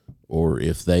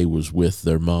if they was with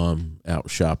their mom out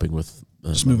shopping with my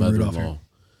moving Rudolph mother-in-law.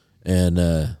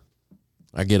 And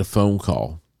I get a phone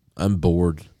call. I'm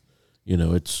bored.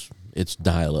 It's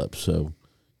dial up, so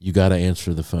you got to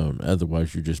answer the phone.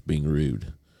 Otherwise, you're just being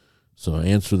rude. So I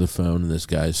answer the phone, and this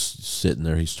guy's sitting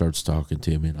there. He starts talking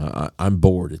to me, and I'm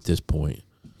bored at this point.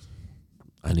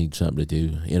 I need something to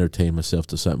do. Entertain myself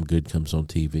till something good comes on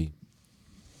TV.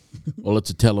 Well, it's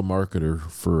a telemarketer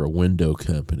for a window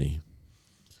company.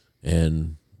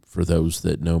 And for those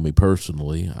that know me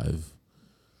personally,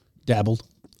 Dabbled.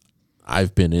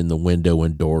 I've been in the window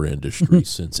and door industry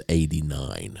since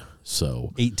 89.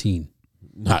 So 18.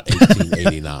 not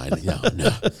 1889. No.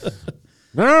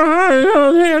 No, I'm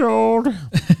not that old.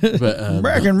 But,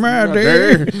 Back in my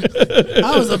day.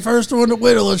 I was the first one to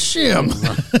whittle a shim.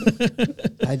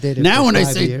 I did it Now for when they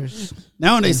 5 say- years.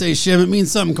 Now when they say shim, it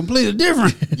means something completely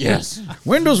different. Yes.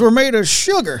 Windows were made of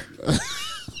sugar.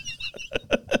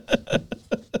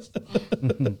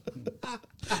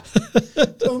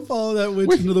 Don't follow that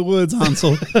witch into the woods,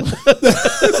 Hansel.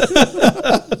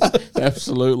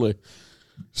 Absolutely.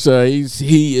 So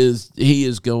he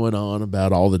is going on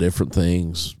about all the different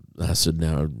things. I said,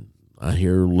 now I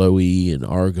hear low E and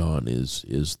argon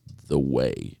is the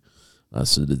way. I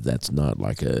said that's not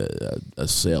like a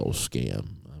sales scam.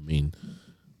 I mean,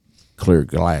 clear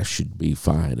glass should be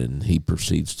fine. And he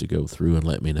proceeds to go through and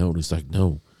let me know. And he's like,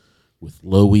 no, with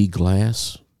low E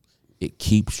glass, it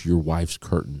keeps your wife's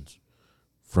curtains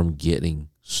from getting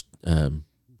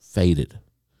faded.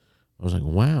 I was like,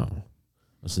 wow.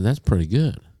 I said, that's pretty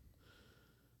good.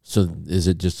 So is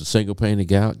it just a single pane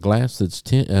of glass that's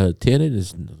tinted?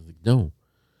 No.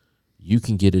 You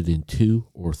can get it in 2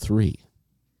 or 3.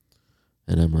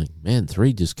 And I'm like, man,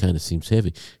 3 just kind of seems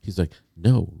heavy. He's like,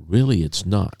 no, really it's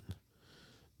not.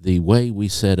 The way we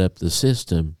set up the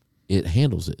system, it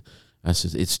handles it. I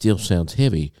said, it still sounds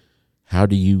heavy. How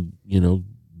do you,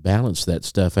 balance that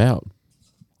stuff out?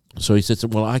 So he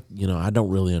said, well, I don't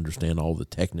really understand all the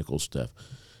technical stuff.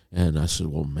 And I said,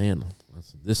 well, man,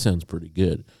 this sounds pretty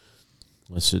good.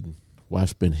 I said,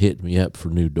 wife's been hitting me up for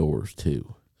new doors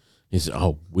too. He said,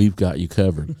 oh, we've got you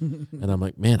covered. And I'm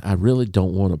like, man, I really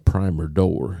don't want a primer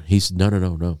door. He said,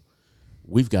 no.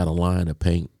 We've got a line of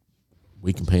paint.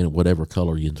 We can paint it whatever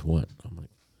color you want. I'm like,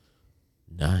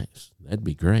 nice. That'd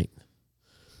be great.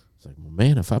 It's like, well,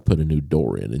 man, if I put a new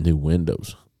door in and new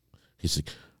windows. He said,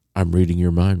 I'm reading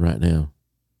your mind right now.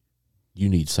 You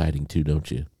need siding too, don't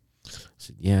you? I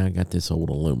said, yeah, I got this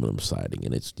old aluminum siding,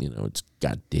 and it's it's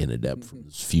got dented up from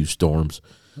a few storms.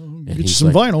 And Get you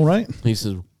some vinyl, right? He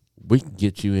says, we can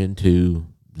get you into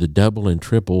the double and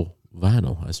triple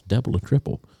vinyl. I said, double and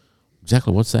triple?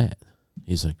 Exactly, what's that?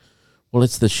 He's like, well,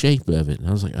 it's the shape of it. And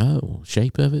I was like, oh,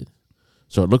 shape of it?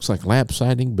 So it looks like lap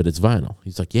siding, but it's vinyl.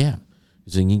 He's like, yeah.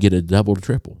 He said, you can get a double to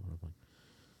triple. I'm like,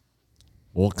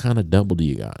 well, what kind of double do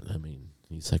you got? I mean,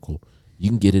 he's like, well, you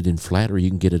can get it in flat or you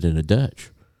can get it in a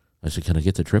Dutch. I said, can I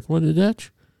get the triple in a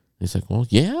Dutch? He's like, well,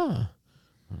 yeah.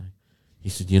 He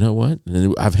said, you know what?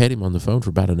 And I've had him on the phone for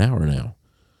about an hour now.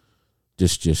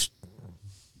 Just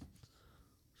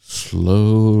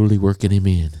slowly working him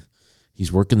in.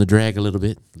 He's working the drag a little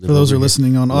bit. For those who are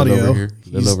listening on audio,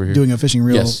 he's over here. doing a fishing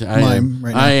reel mime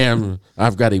right now. I am.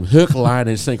 I've got him hook, line,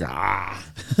 and sinker.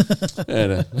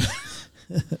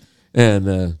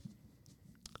 And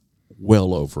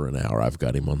well over an hour I've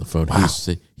got him on the phone. Wow.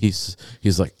 He's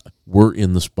like, we're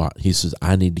in the spot. He says,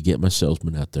 I need to get my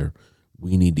salesman out there.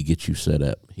 We need to get you set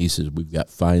up. He says, we've got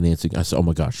financing. I said, oh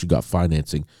my gosh, you got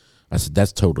financing. I said,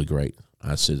 that's totally great.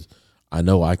 I said, I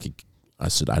know I could. I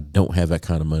said, I don't have that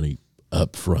kind of money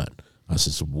up front. I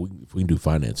said, so if we can do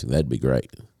financing, that'd be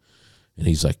great. And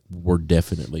he's like, we're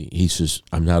definitely. He says,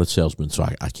 I'm not a salesman, so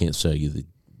I can't sell you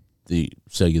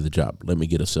the job. Let me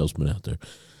get a salesman out there.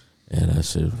 And I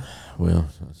said, well,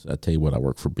 I tell you what, I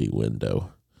work for B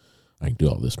Window. I can do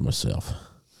all this myself.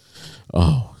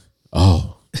 Oh.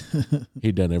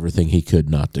 He done everything he could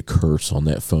not to curse on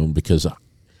that phone because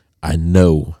I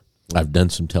know I've done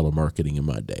some telemarketing in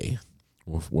my day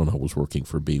when I was working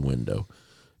for B Window,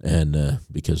 and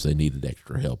because they needed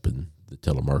extra help in the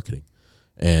telemarketing.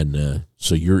 And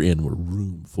so you're in a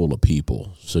room full of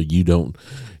people, so you don't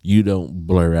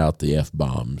blare out the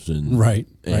F-bombs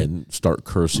and start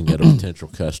cursing at a potential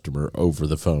customer over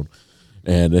the phone.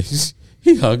 And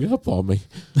he hung up on me.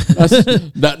 I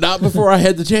said, not before I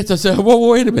had the chance. I said,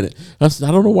 whoa, wait a minute. I said,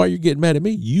 I don't know why you're getting mad at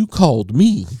me. You called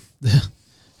me.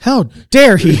 How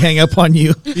dare he hang up on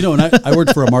you? And I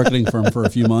worked for a marketing firm for a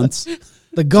few months.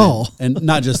 The gall. And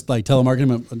not just like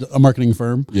telemarketing, but a marketing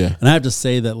firm. Yeah. And I have to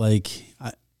say that I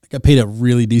got paid a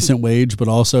really decent wage, but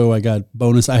also I got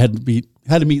bonus. I had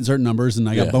to meet certain numbers, and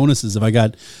I got bonuses if I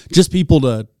got just people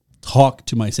to talk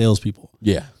to my salespeople.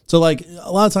 Yeah. So like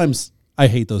a lot of times I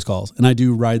hate those calls and I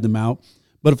do ride them out.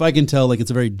 But if I can tell like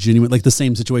it's a very genuine, like the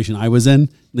same situation I was in,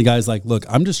 the guy's like, look,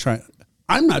 I'm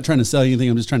not trying to sell you anything.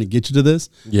 I'm just trying to get you to this.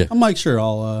 Yeah. I'm like, sure,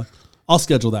 I'll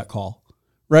schedule that call.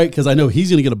 Right? Because I know he's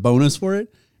going to get a bonus for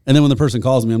it. And then when the person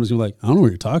calls me, I'm just gonna be like, I don't know what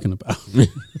you're talking about.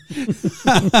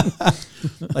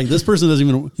 Like this person doesn't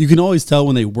even, you can always tell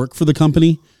when they work for the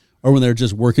company or when they're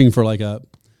just working for like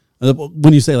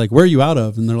when you say like, where are you out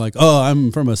of? And they're like, oh,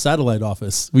 I'm from a satellite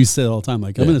office. We say it all the time.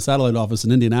 Like I'm in a satellite office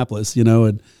in Indianapolis,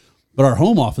 but our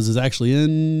home office is actually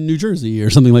in New Jersey or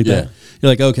something like that.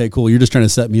 You're like, okay, cool. You're just trying to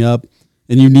set me up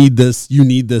and you need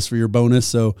this for your bonus.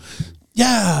 So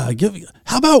yeah,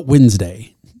 how about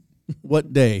Wednesday?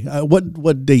 What day?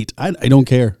 What date? I don't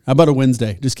care. How about a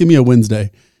Wednesday? Just give me a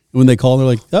Wednesday. And when they call, they're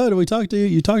like, oh, did we talk to you?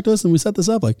 You talked to us and we set this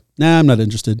up? Like, nah, I'm not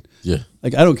interested. Yeah.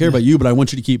 Like, I don't care about you, but I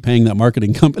want you to keep paying that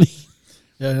marketing company.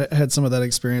 Yeah, I had some of that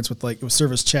experience with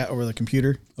service chat over the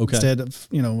computer instead of,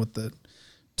 with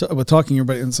talking to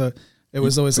everybody. And so it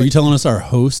was always Are you telling us our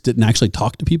host didn't actually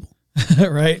talk to people?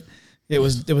 right. It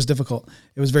was difficult.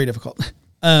 It was very difficult.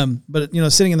 But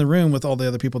sitting in the room with all the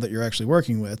other people that you're actually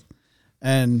working with.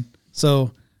 And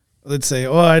so let's say,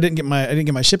 oh, I didn't get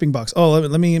my shipping box. Oh,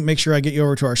 let me make sure I get you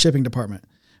over to our shipping department.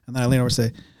 And then I lean over and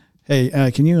say,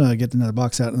 hey, can you get another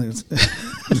box out? And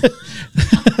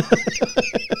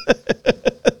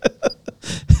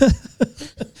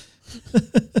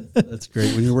That's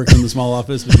great. When you're working in the small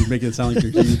office, but you make it sound like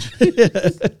you're huge.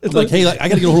 I'm like, hey, I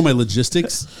got to get a hold of my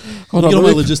logistics. Hold on,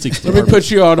 my logistics. Let me put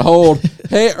you on hold.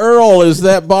 Hey, Earl, is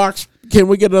that box? Can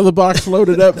we get another box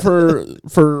loaded up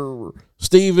for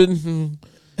Steven?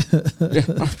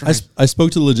 I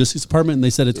spoke to the logistics department and they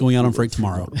said it's going out on freight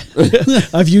tomorrow.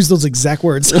 I've used those exact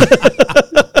words.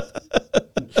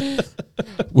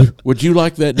 Would you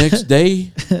like that next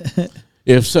day?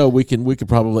 If so, we could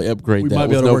probably upgrade that. We might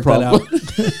be able to work that out.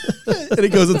 And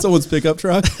it goes in someone's pickup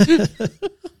truck.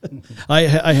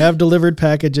 I have delivered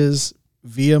packages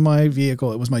via my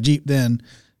vehicle. It was my Jeep then.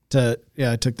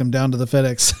 I took them down to the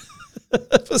FedEx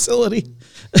facility.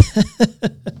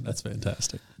 That's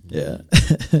fantastic. Yeah.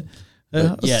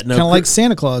 Yeah, kind of like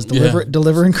Santa Claus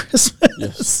delivering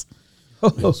Christmas.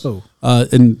 Yes.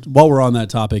 And while we're on that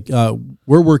topic,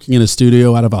 we're working in a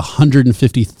studio out of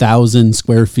 150,000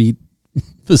 square feet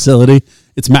facility.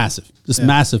 It's massive,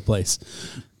 massive place.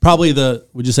 Probably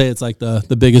would you say it's like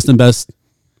the biggest and best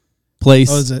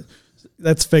place? Oh, is it?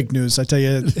 That's fake news. I tell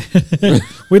you,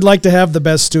 we'd like to have the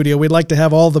best studio. We'd like to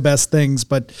have all the best things,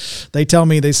 but they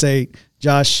say,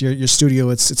 Josh, your studio,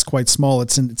 it's quite small.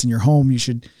 It's in your home. You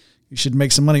should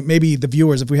make some money. Maybe the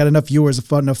viewers, if we had enough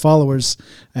viewers, enough followers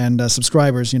and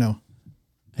subscribers,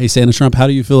 Hey, Santa Trump, how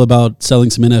do you feel about selling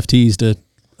some NFTs to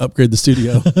upgrade the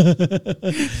studio?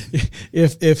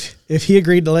 If he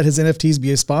agreed to let his NFTs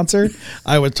be a sponsor,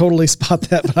 I would totally spot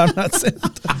that, but I'm not saying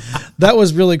that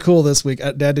was really cool this week.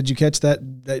 Dad, did you catch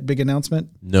that big announcement?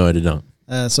 No, I did not.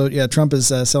 Trump is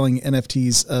selling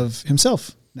NFTs of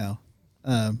himself now.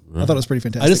 I thought it was pretty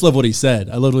fantastic. I just love what he said.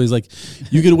 I love what he's like,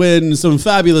 you could win some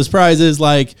fabulous prizes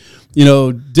like,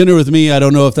 dinner with me. I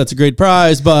don't know if that's a great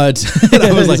prize, but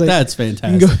I was like, that's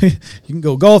fantastic. You can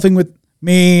go golfing with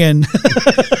me and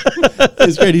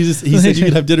it's great. He said you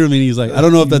could have dinner with me and he's like, I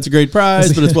don't know if that's a great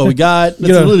prize, but it's what we got. That's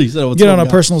literally said, get on a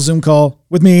personal Zoom call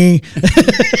with me.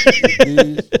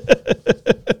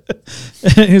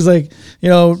 He's like,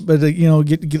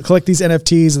 collect these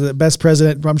NFTs of the best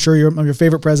president. I'm sure I'm your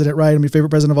favorite president, right? I'm your favorite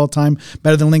president of all time.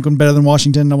 Better than Lincoln, better than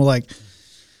Washington. And I'm like,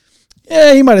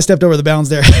 yeah, he might have stepped over the bounds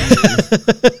there.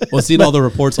 Well, seeing all the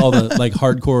reports, all the like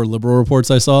hardcore liberal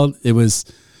reports I saw, it was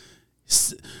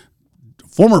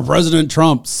former President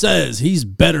Trump says he's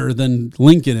better than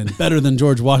Lincoln and better than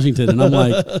George Washington. And I'm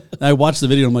like, I watched the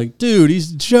video. I'm like, dude,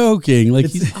 he's joking. Like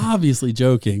he's obviously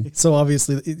joking. So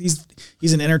obviously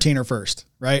he's an entertainer first,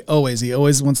 right? He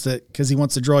always wants to, because he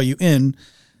wants to draw you in.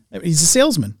 He's a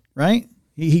salesman, right?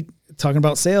 He talking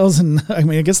about sales. And I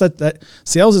mean, I guess that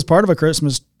sales is part of a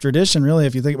Christmas tradition, really,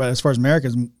 if you think about it, as far as America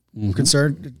is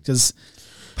concerned, because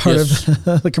part of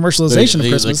the commercialization of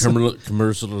Christmas. The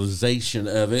commercialization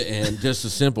of it, and just a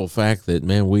simple fact that,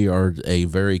 man, we are a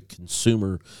very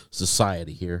consumer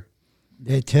society here.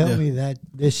 They tell me that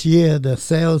this year the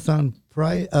sales on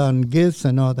gifts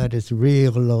and all that is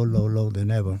real low than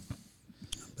ever.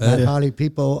 Hardly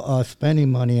people are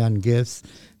spending money on gifts.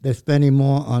 They're spending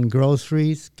more on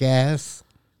groceries, gas.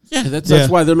 Yeah, that's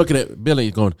why they're looking at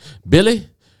Billy going, Billy,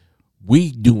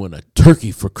 we doing a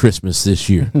turkey for Christmas this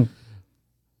year.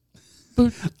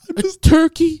 But a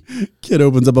turkey? Kid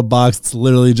opens up a box. It's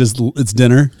literally it's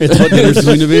dinner. It's what dinner's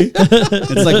going to be.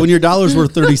 It's like when your dollar's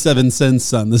worth 37 cents,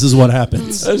 son. This is what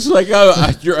happens. It's like,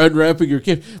 you're unwrapping your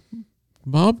gift.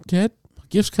 Mom, Dad, my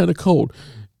gift's kind of cold.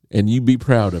 And you be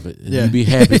proud of it. And you be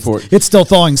happy for it. It's still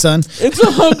thawing, son. It's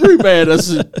a hungry man. I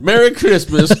said, Merry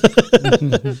Christmas.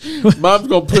 Mom's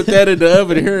going to put that in the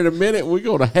oven here in a minute. We're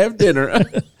going to have dinner.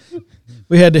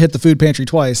 We had to hit the food pantry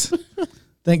twice.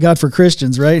 Thank God for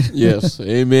Christians, right? Yes,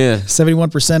 amen.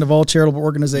 71% of all charitable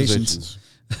organizations.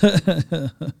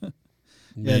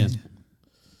 Yeah.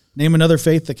 Name another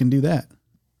faith that can do that.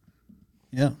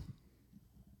 Yeah.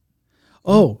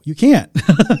 Oh, you can't.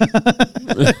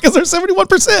 Because they're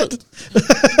 71%.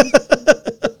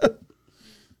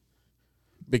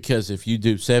 Because if you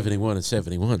do 71 and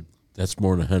 71, that's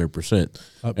more than 100%.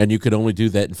 And you could only do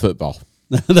that in football.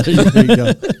 There you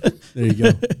go. There you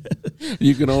go.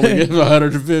 You can only give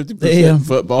 150% Damn. in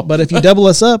football. But if you double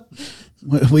us up,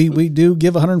 we do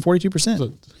give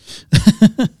 142%.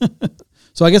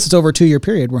 So I guess it's over a 2-year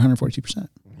period. We're 142%.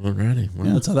 Alrighty.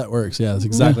 Yeah, that's how that works. Yeah, that's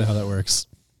exactly how that works.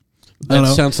 That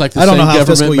sounds like the I don't same know how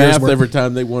fiscal government years math work. every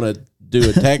time they want to do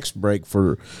a tax break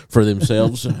for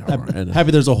themselves. And,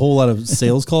 Happy there's a whole lot of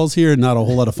sales calls here and not a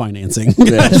whole lot of financing.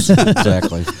 yes,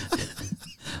 exactly.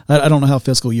 I don't know how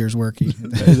fiscal years work.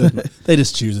 They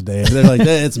just choose a day. They're like,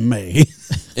 it's May.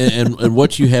 And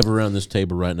what you have around this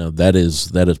table right now, that is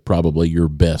probably your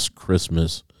best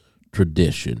Christmas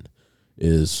tradition,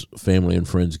 is family and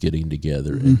friends getting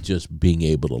together and just being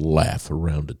able to laugh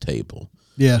around a table.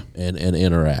 Yeah. And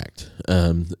interact.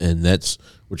 And that's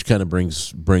which kind of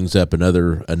brings up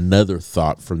another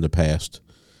thought from the past.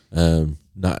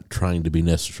 Not trying to be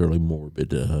necessarily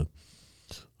morbid.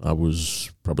 I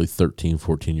was probably 13,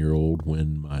 14-year-old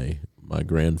when my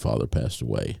grandfather passed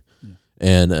away. Yeah.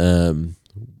 And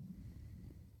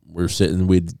we're sitting,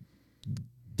 we'd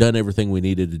done everything we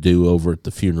needed to do over at the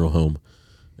funeral home,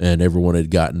 and everyone had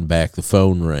gotten back. The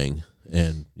phone rang,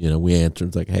 and, we answered.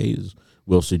 It's like, hey, is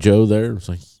Wilsie Joe there? It's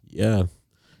like, yeah.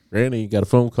 Granny, you got a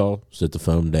phone call. Set the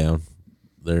phone down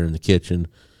there in the kitchen,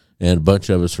 and a bunch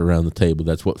of us around the table.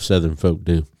 That's what Southern folk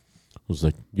do. I was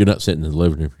like, you're not sitting in the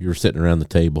living room. You're sitting around the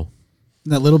table.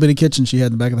 That little bitty kitchen she had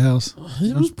in the back of the house.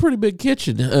 It was a pretty big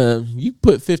kitchen. You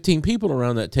put 15 people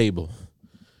around that table,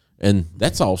 and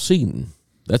that's all seating.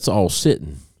 That's all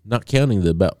sitting, not counting the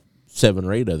about 7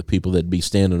 or 8 other people that'd be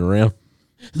standing around.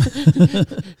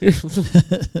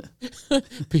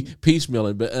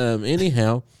 Piecemealing. But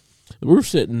anyhow, we're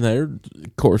sitting there.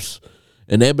 Of course,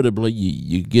 inevitably,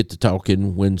 you get to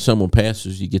talking. When someone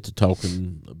passes, you get to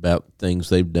talking about things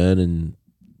they've done and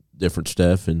different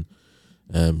stuff. And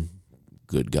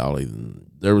good golly,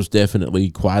 there was definitely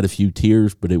quite a few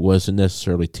tears, but it wasn't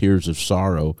necessarily tears of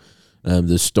sorrow.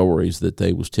 The stories that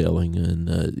they was telling, and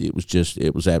it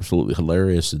was absolutely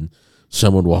hilarious. And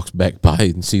someone walks back by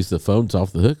and sees the phone's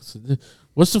off the hook.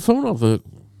 What's the phone off the hook?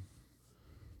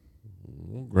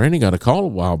 Well, Granny got a call a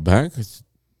while back. Did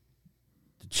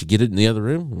she get it in the other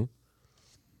room?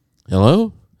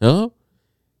 Hello?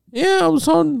 Yeah, I was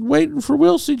on waiting for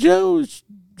Wilsie Joe. Is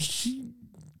she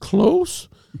close?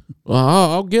 Well,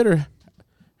 I'll get her.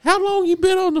 How long you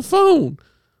been on the phone?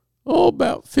 Oh,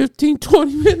 about 15,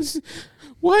 20 minutes.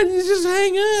 Why didn't you just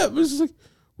hang up? It was like,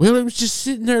 well, it was just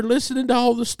sitting there listening to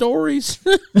all the stories.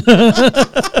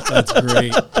 That's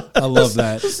great. I love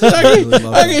that.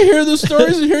 I can hear the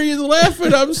stories and hear you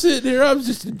laughing. I'm sitting here. I'm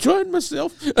just enjoying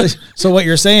myself. So what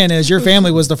you're saying is your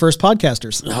family was the first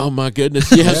podcasters. Oh, my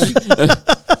goodness. Yes.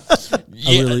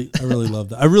 I really love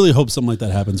that. I really hope something like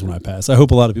that happens when I pass. I hope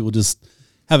a lot of people just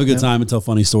have a good time and tell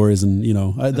funny stories. And,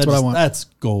 that's what I want. That's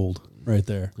gold right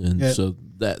there. And so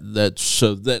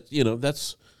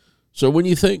so when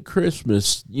you think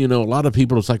Christmas, a lot of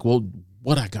people, it's like, well,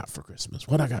 what I got for Christmas?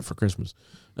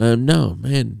 No,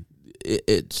 man,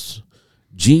 it's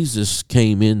Jesus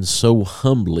came in so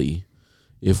humbly.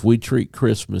 If we treat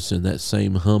Christmas in that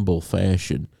same humble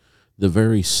fashion, the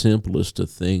very simplest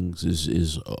of things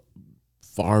is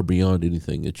far beyond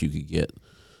anything that you could get.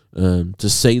 To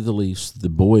say the least, the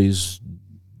boys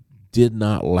did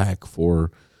not lack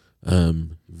for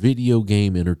video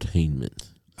game entertainment.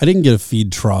 I didn't get a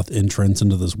feed trough entrance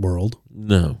into this world.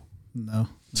 No, we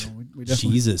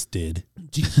definitely. Jesus did.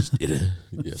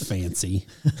 Yes. Fancy.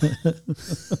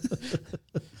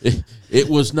 It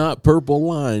was not purple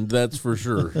lined, that's for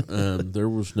sure. There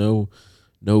was no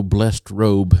blessed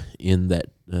robe in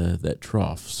that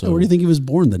trough. So where do you think he was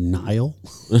born? The Nile?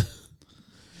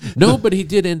 No, but he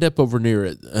did end up over near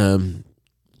it a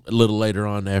little later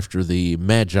on after the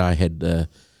Magi had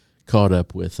caught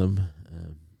up with him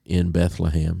in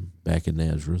Bethlehem, back in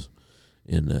Nazareth,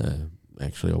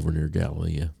 actually over near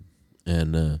Galilee.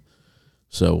 And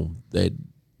so they'd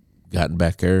gotten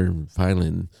back there, and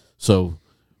finally, so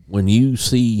when you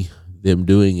see them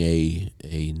doing a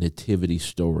nativity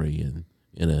story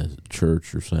in a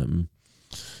church or something,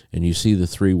 and you see the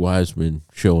 3 wise men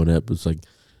showing up, it's like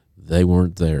they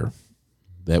weren't there.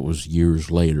 That was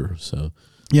years later. So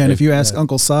yeah, and if you ask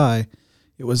Uncle Si,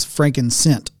 it was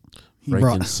frankincense.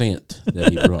 Frankincense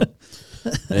that he brought.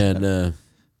 and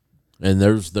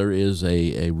there is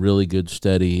a really good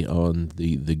study on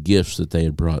the gifts that they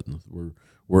had brought.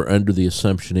 We're under the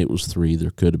assumption it was 3.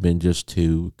 There could have been just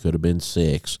 2, could have been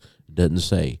 6. It doesn't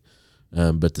say.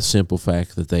 But the simple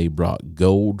fact that they brought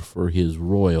gold for his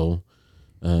royal,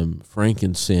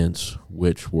 frankincense,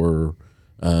 which were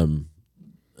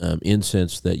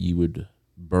incense that you would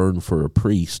burn for a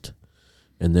priest,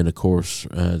 and then of course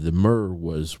the myrrh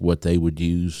was what they would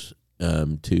use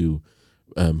to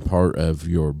part of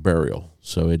your burial.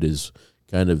 So it is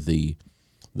kind of the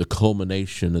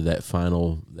culmination of that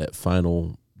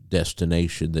final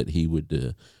destination that he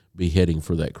would be heading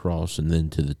for, that cross and then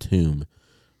to the tomb.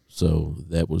 So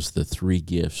that was the 3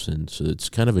 gifts, and so it's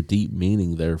kind of a deep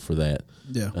meaning there for that.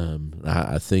 Yeah.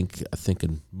 I think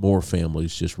more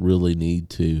families just really need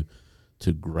to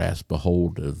grasp a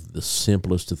hold of the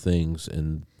simplest of things,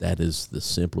 and that is the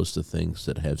simplest of things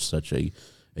that have such a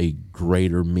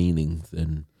greater meaning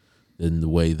than the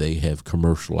way they have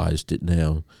commercialized it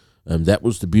now. That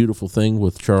was the beautiful thing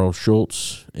with Charles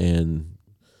Schulz and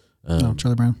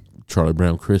Charlie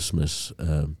Brown Christmas.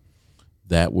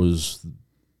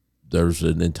 There's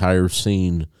an entire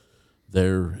scene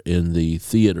there in the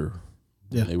theater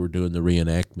when they were doing the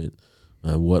reenactment.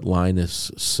 What Linus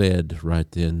said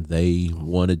right then, they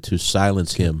wanted to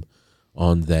silence him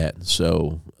on that.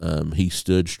 So he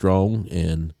stood strong,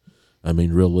 and I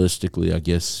mean, realistically, I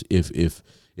guess if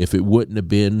it wouldn't have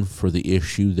been for the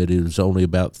issue that it was only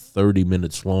about 30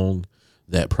 minutes long,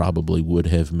 that probably would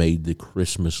have made the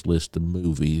Christmas list of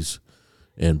movies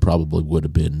and probably would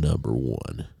have been number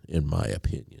 1, in my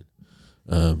opinion.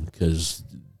 Because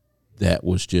that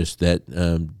was just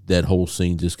that whole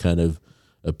scene just kind of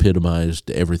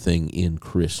epitomized everything in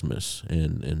Christmas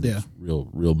and its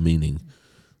real meaning.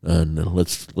 And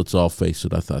let's all face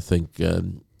it. I think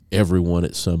everyone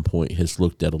at some point has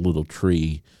looked at a little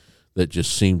tree that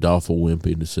just seemed awful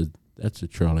wimpy and said, "That's a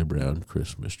Charlie Brown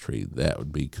Christmas tree. That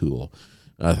would be cool."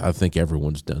 I think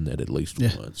everyone's done that at least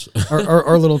once.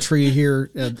 our little tree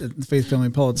here at the Faith Family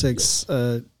Politics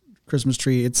Christmas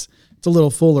tree, it's a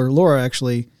little fuller. Laura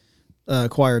actually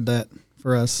acquired that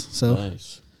for us. So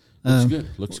nice.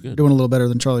 Looks good. Doing a little better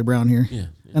than Charlie Brown here. Yeah.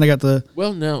 And I got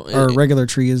our regular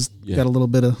tree has got a little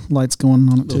bit of lights going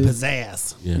on it too.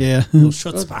 Pizzazz. Yeah.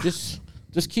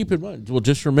 Just keep in mind. Well,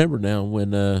 just remember now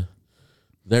when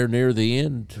they're near the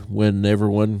end, when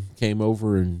everyone came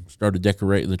over and started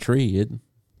decorating the tree,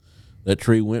 that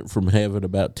tree went from having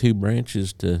about 2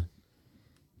 branches to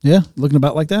looking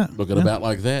about like that. About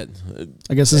like that.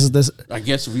 I guess this is this. I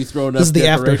guess if you throw enough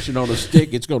decoration on a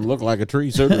stick, it's going to look like a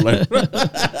tree sooner or later.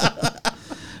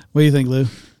 What do you think, Lou?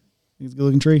 It's a good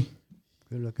looking tree.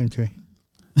 Good looking tree.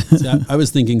 See, I was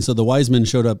thinking, so the wise men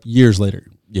showed up years later.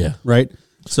 Yeah. Right?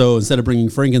 So instead of bringing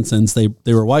frankincense, they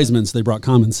were wise men, so they brought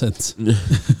common sense.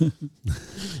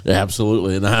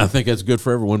 Absolutely. And I think that's good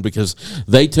for everyone because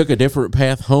they took a different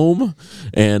path home,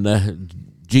 and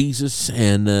Jesus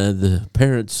and the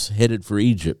parents headed for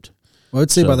Egypt. Well, I'd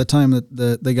say by the time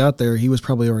that they got there, he was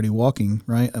probably already walking,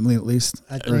 right? I mean, at least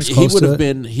he would have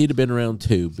been. He'd have been around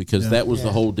 2 because that was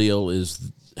the whole deal.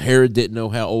 Is Herod didn't know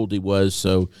how old he was,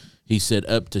 so he said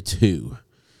up to 2,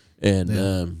 and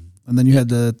then you had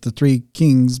the 3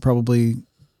 kings probably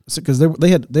because they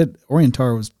had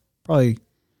Orientar was probably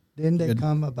didn't they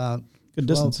come about good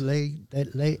 12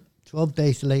 distance. 12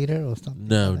 days later or something?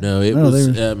 No,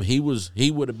 he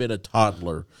would have been a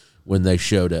toddler when they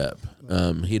showed up.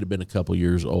 He'd have been a couple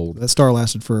years old. That star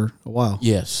lasted for a while.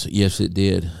 Yes, it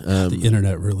did. The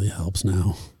internet really helps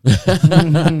now.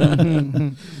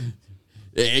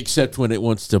 Except when it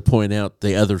wants to point out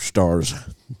the other stars.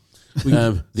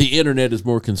 The internet is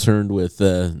more concerned with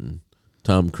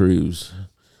Tom Cruise,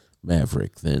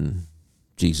 Maverick, than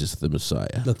Jesus the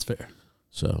Messiah. That's fair.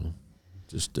 So,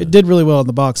 it did really well in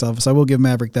the box office. I will give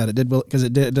Maverick that. It did well because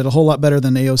it did a whole lot better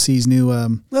than AOC's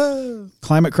new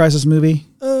climate crisis movie.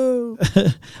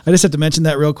 I just have to mention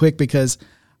that real quick because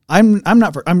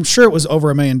I'm sure it was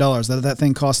over $1 million that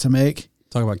thing cost to make.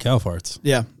 Talk about cow farts.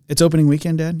 Yeah, it's opening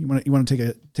weekend, Dad. You want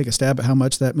to take a stab at how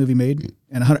much that movie made?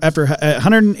 And after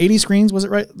 180 screens, was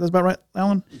it right? That's about right,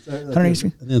 Alan. 180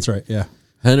 screens. That's right. Yeah,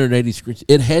 180 screens.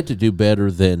 It had to do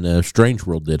better than Strange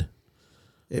World did.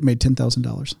 It made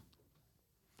 $10,000.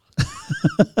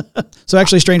 So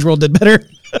actually, Strange World did better.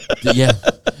 Yeah,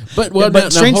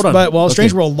 but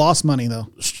Strange World lost money though.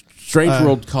 Strange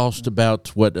World cost about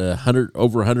over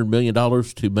 $100 million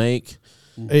to make,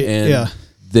 and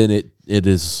then it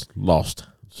is lost.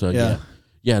 So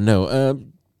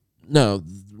no,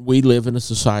 we live in a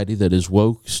society that is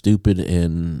woke, stupid,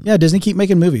 and Disney keep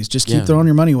making movies. Just keep throwing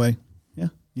your money away. Yeah,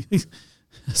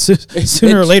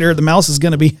 Sooner or later, the mouse is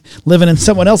going to be living in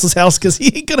someone else's house because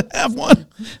he ain't going to have one.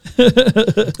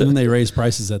 And then they raise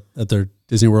prices at their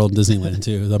Disney World and Disneyland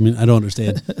too. I mean, I don't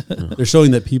understand. They're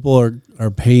showing that people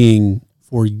are paying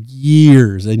for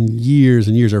years and years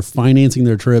and years, are financing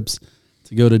their trips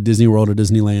to go to Disney World or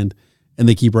Disneyland, and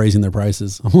they keep raising their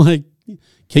prices. I'm like,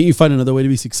 can't you find another way to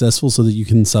be successful so that you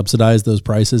can subsidize those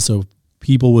prices so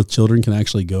people with children can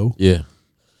actually go? Yeah.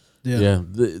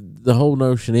 The whole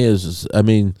notion is, I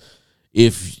mean,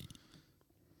 if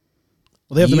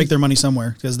Well, they have to make their money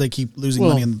somewhere because they keep losing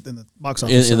money in the box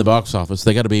office. In the box office,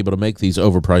 they got to be able to make these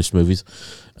overpriced movies.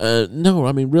 No,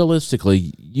 I mean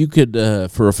realistically, you could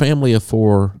for a family of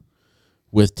 4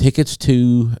 with tickets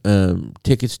to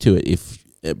it, if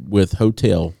with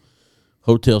hotel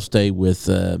stay with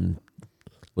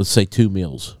let's say 2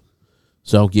 meals,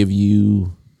 so I'll give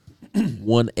you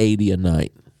 $180 a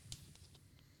night,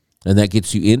 and that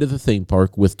gets you into the theme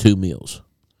park with 2 meals.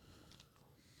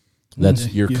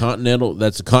 That's your continental.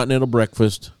 That's a continental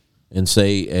breakfast, and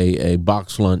say a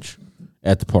box lunch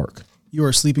at the park. You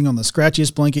are sleeping on the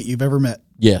scratchiest blanket you've ever met.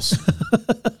 Yes,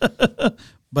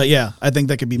 but yeah, I think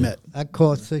that could be met. I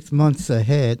called 6 months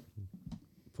ahead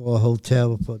for a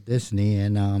hotel for Disney,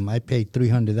 and I paid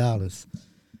 $300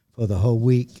 for the whole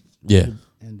week. Yeah,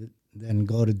 and then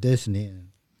go to Disney, and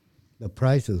the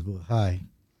prices were high.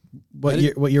 What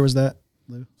year was that,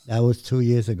 Lou? That was 2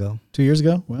 years ago. 2 years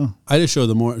ago? Wow. I just show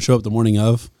up the morning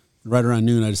of, right around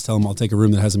noon. I just tell them I'll take a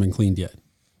room that hasn't been cleaned yet.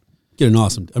 Get an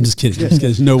awesome. I'm just kidding.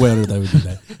 There's no way on earth I would do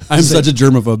that. I'm such a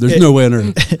germaphobe. There's no way on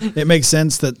earth. It makes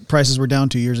sense that prices were down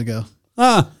 2 years ago.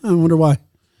 I wonder why.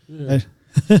 I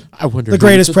wonder. The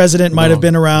greatest president might have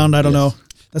been around. I don't know.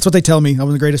 That's what they tell me. I'm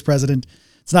the greatest president.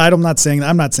 It's not. I'm not saying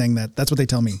that. That's what they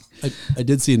tell me. I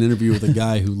did see an interview with a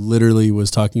guy who literally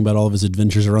was talking about all of his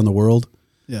adventures around the world.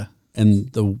 Yeah.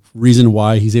 And the reason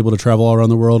why he's able to travel all around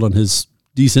the world on his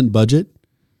decent budget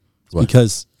is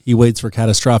because he waits for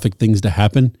catastrophic things to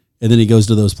happen, and then he goes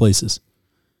to those places.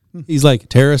 He's like,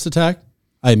 terrorist attack?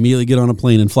 I immediately get on a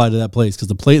plane and fly to that place because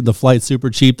the flight's super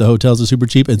cheap, the hotels are super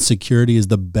cheap, and security is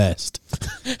the best.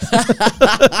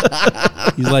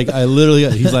 He's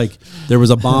like, there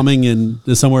was a bombing in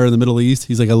somewhere in the Middle East.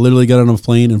 He's like, I literally got on a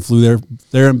plane and flew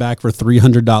there and back for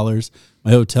 $300.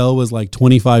 My hotel was like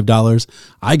 $25.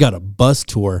 I got a bus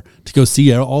tour to go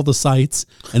see all the sites,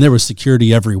 and there was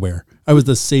security everywhere. I was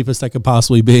the safest I could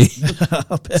possibly be.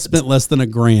 Spent less than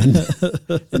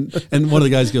 $1,000. And one of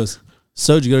the guys goes,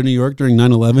 so did you go to New York during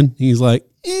 9/11? He's like,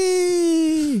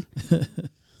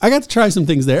 I got to try some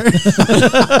things there.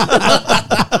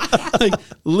 Like,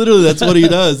 literally, that's what he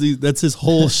does. That's his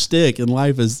whole shtick in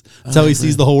life. That's how he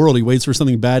sees the whole world. He waits for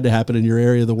something bad to happen in your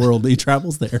area of the world. He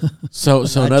travels there. So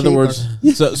in other words,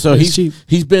 so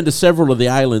he's been to several of the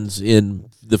islands in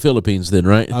the Philippines. Then,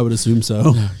 right? I would assume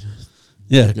so.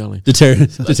 Yeah. Golly.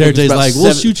 Duterte's like,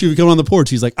 we'll shoot you if you come on the porch.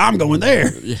 He's like, I'm going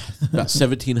there. Yeah, about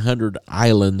 1,700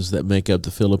 islands that make up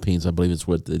the Philippines. I believe it's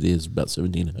what it is, about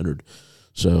 1,700.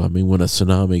 So, I mean, when a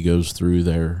tsunami goes through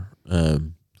there,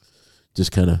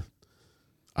 just kind of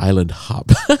island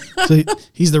hop. So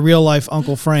he's the real life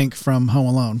Uncle Frank from Home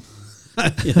Alone.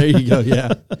 Yeah, there you go.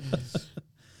 Yeah.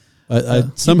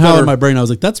 Somehow in my brain, I was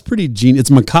like, that's pretty genius.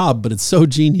 It's macabre, but it's so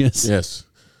genius. Yes.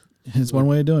 It's one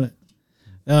way of doing it.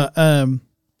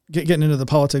 Getting into the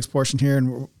politics portion here,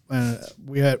 and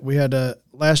we had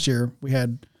last year we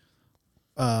had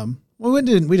we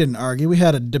didn't argue. We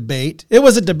had a debate. It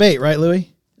was a debate, right,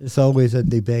 Louis? It's always a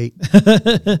debate.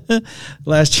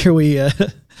 Last year we had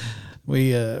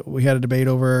a debate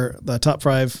over the top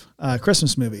 5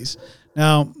 Christmas movies.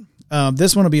 Now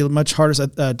this one will be much harder,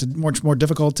 much more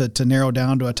difficult to narrow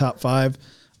down to a top 5.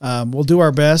 We'll do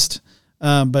our best,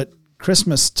 but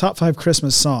top 5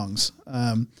 Christmas songs.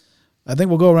 I think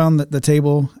we'll go around the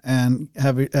table and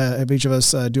have each of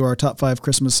us do our top 5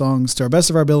 Christmas songs to our best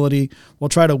of our ability. We'll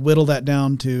try to whittle that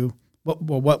down to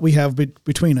what we have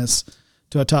between us,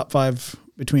 to a top 5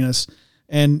 between us,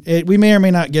 and we may or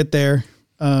may not get there.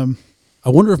 I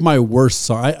wonder if my worst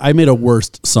song. I made a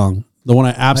worst song, the one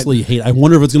I absolutely hate. I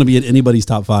wonder if it's going to be in anybody's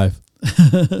top 5.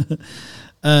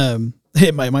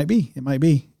 It might be. It might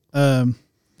be.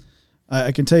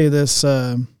 I can tell you this: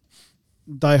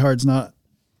 Die Hard's not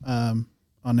on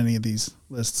any of these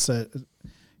lists. It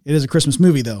is a Christmas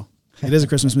movie, though. It is a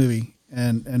Christmas movie,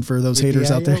 and for those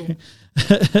haters out there,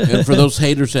 and for those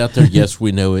haters out there, yes,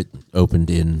 we know it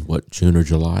opened in June or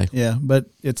July. Yeah, but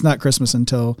it's not Christmas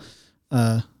until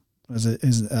Hans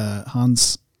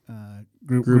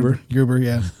Gruber,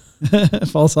 yeah,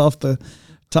 falls off the.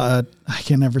 I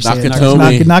can never say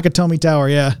Nakatomi. it. Nakatomi Tower,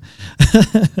 yeah.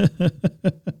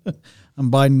 I'm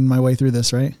biding my way through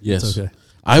this, right? Yes. It's okay.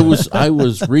 I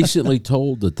was recently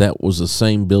told that was the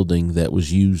same building that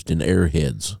was used in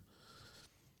Airheads.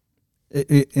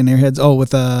 In Airheads. Oh,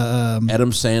 with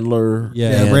Adam Sandler,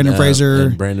 Yeah, Brandon Fraser.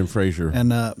 and Brandon Fraser. and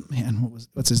man,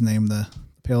 what's his name? The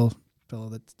pale fellow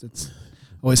that's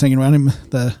always hanging around him.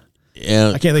 Yeah,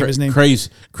 I can't think of his name.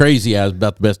 Crazy Eyes,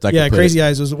 about the best I could put Crazy it.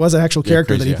 Eyes was an actual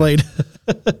character that he Crazy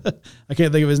played. I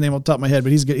can't think of his name off the top of my head,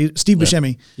 but he's good. Steve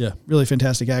Buscemi, Yeah. really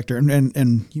fantastic actor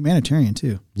and humanitarian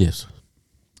too. Yes.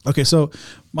 Okay, so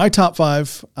my top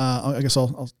 5. I guess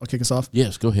I'll kick us off.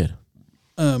 Yes, go ahead.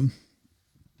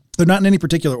 They're not in any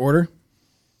particular order.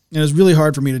 And it was really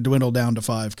hard for me to dwindle down to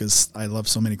 5 because I love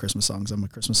so many Christmas songs. I'm a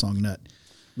Christmas song nut.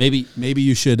 Maybe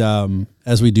you should,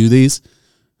 as we do these,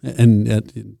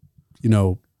 and you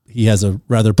know, he has a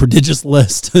rather prodigious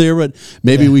list there, but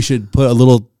maybe we should put a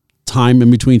little time in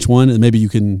between each one, and maybe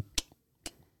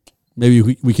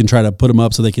we can try to put them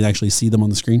up so they can actually see them on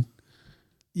the screen.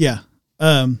 Yeah.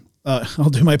 I'll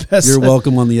do my best. You're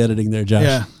welcome on the editing there, Josh.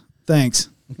 Yeah. Thanks.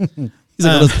 He's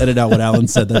like, let's edit out what Alan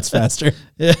said. That's faster.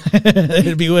 Yeah.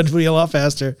 Would be a lot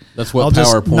faster. That's what I'll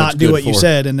just PowerPoint's not do good what you for.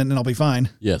 said, and then I'll be fine.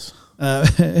 Yes.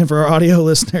 And for our audio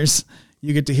listeners,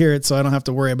 you get to hear it, so I don't have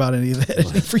to worry about any of the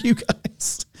editing for you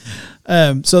guys.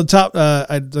 So top,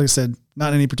 like I said, not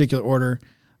in any particular order,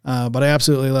 but I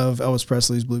absolutely love Elvis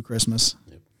Presley's Blue Christmas.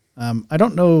 I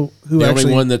don't know who The actually.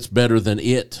 only one that's better than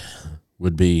it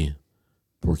would be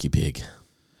Porky Pig.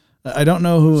 I don't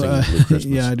know who. Singing Blue Christmas.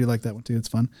 Yeah, I do like that one too. It's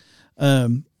fun.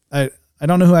 I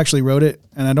don't know who actually wrote it,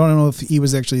 and I don't know if he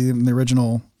was actually the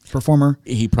original performer.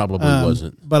 He probably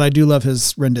wasn't. But I do love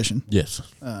his rendition. Yes.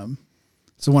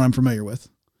 It's the one I'm familiar with.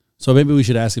 So maybe we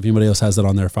should ask if anybody else has that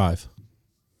on their 5.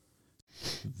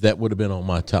 That would have been on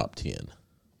my top 10.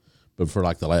 But for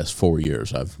like the last 4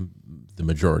 years, the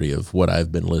majority of what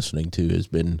I've been listening to has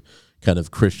been kind of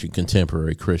Christian,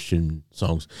 contemporary Christian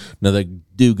songs. Now they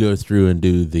do go through and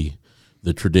do the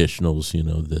traditionals, you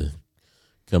know, the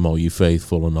Come All You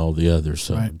Faithful and all the others,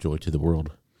 so Right. Joy to the World,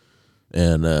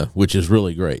 and which is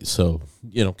really great. So,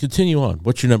 you know, continue on.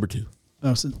 What's your number 2?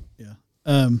 Oh, so, yeah.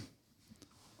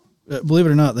 Believe it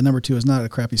or not, the number 2 is not a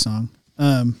crappy song.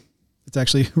 It's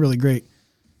actually really great.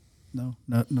 No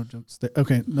jokes there.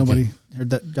 Okay, nobody heard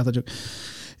that, got that joke.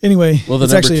 Anyway, Well,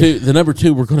 it's the number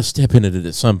two, we're going to step in it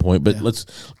at some point, but Yeah. let's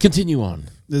continue on.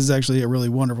 this is actually a really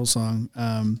wonderful song.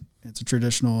 It's a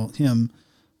traditional hymn,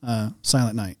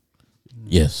 Silent Night.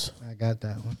 Yes, I got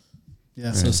that one.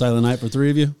 Yeah. So Silent Night for 3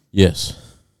 of you. yes.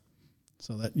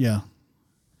 So that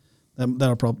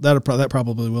that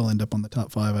probably will end up on the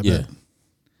top 5. I Yeah.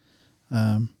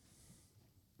 bet.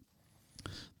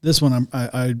 This one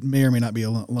I may or may not be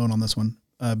alone on this one.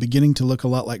 Beginning to Look a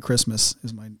Lot Like Christmas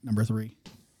is my number 3.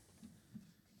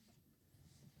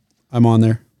 I'm on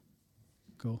there.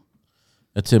 Cool.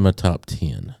 That's in my top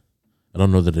 10. I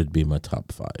don't know that it'd be my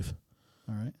top 5.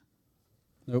 All right.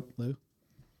 Nope. Lou.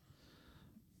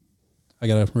 I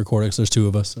got to record it because there's 2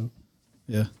 of us. So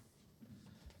Yeah.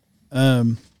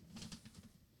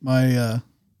 My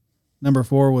number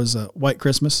 4 was White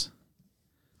Christmas.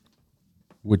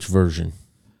 Which version?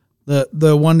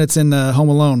 The one that's in Home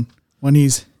Alone when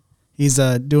he's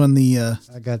doing the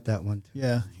I got that one.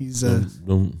 yeah he's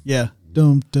Dun, yeah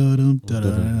dum dum dum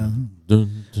dum.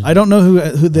 dun, dun, I don't know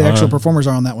who the actual performers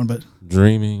are on that one, but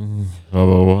dreaming of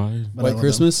a white. I White love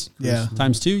Christmas. Yeah.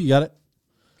 Times 2. You got it.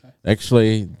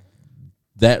 Actually,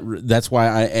 that's why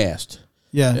I asked.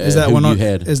 yeah. Is that who one you on?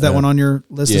 had, Is that one on your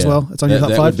list as Yeah. well? It's on your top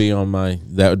that 5. Would be on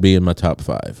that would be in my top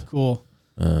 5. Cool.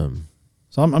 Um,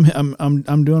 So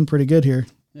I'm doing pretty good here.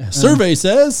 Yeah. Survey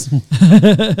says.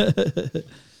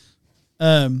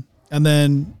 And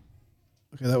then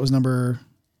okay, that was number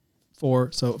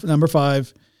 4. So number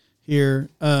 5 here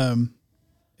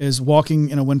is Walking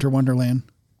in a Winter Wonderland.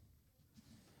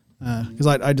 Because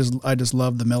I just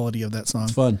love the melody of that song.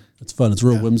 It's fun. It's fun. It's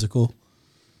real Yeah. whimsical.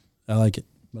 I like it,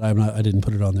 but I didn't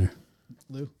put it on there.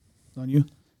 Lou, it's on you.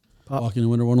 Pop. Walking in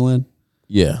Winter Wonderland.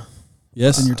 yeah.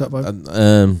 Yes. In your top 5.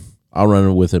 I'll run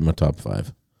it with it in my top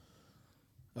 5.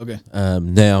 Okay.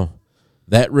 Now,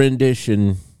 that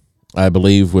rendition, I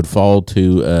believe, would fall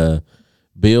to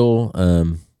Bill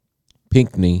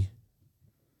Pinkney,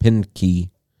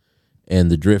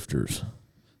 and the Drifters.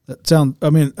 That sound. I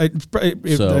mean, I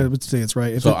So- would say it's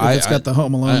right. If, so it's got the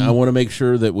Home Alone. I want to make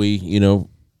sure that we,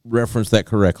 reference that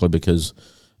correctly because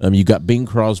you got Bing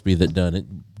Crosby that done it.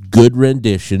 Good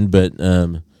rendition, but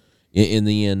in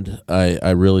the end,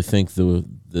 I really think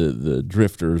the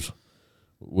Drifters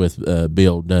with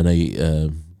Bill done a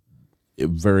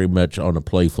very much on a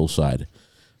playful side.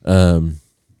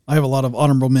 I have a lot of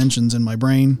honorable mentions in my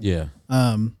brain. Yeah.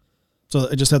 So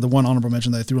I just had the one honorable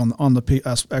mention that I threw on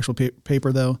the actual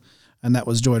paper though, and that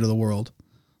was Joy to the World.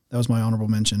 That was my honorable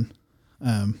mention.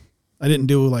 I didn't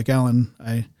do like Alan,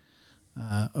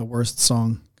 a worst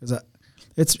song, because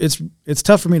it's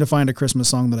tough for me to find a Christmas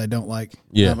song that I don't like.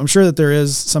 Yeah. I'm sure that there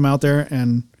is some out there,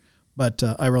 but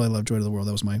I really love Joy to the World.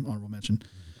 That was my honorable mention.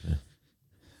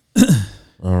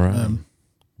 All right.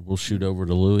 We'll shoot over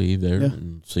to Louis there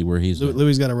and see where he's at.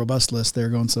 Louis got a robust list there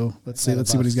going, so let's see what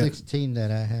he's got. 16 that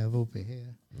I have over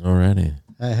here. All righty.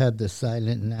 I have The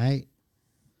Silent Night,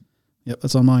 Yep,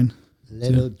 that's on mine.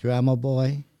 Little Drama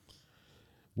Boy.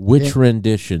 Which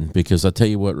rendition? Because I tell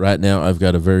you what, right now I've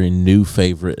got a very new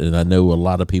favorite, and I know a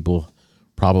lot of people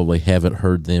probably haven't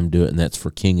heard them do it, and that's For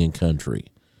King and Country.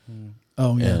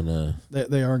 Oh yeah, And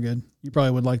they are good. You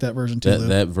probably would like that version too. Lou.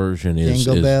 that version is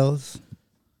Jingle Bells.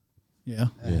 Yeah,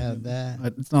 I have that.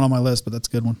 it's not on my list, but that's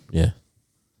a good one. Yeah.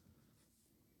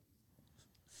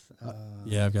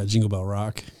 Yeah, I've got Jingle Bell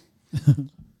Rock.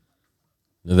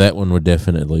 Now, that one would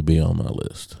definitely be on my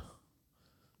list.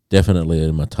 Definitely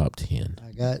in my top 10.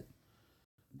 I got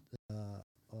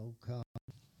Oh Come,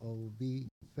 Oh Be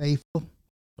Faithful.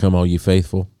 Come All You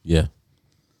Faithful. Yeah.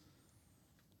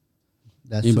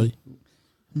 That's Anybody?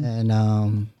 And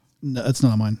No, it's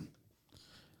not on mine.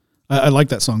 I like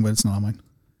that song, but it's not on mine.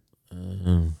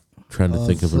 Trying to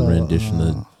think of a also, rendition.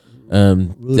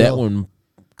 That Rudolph. one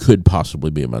could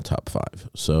possibly be in my top 5.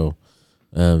 So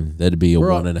that'd be a We're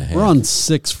 1.5. We're on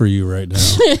 6 for you right now.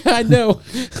 I know.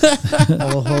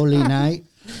 Oh Holy Night.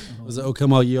 Was it "Oh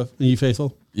Come All You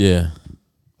Faithful"? Yeah.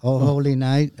 Oh Holy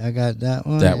Night. I got that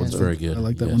one. That one's And- very good. I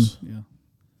like that Yes. one.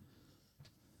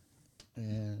 Yeah.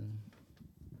 And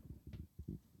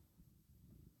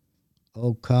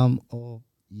Oh Come, Oh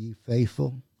Ye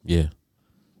Faithful. Yeah.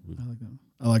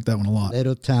 I like that one a lot.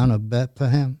 Little Town of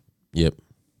Bethlehem. Yep.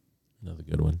 Another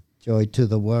good one. Joy to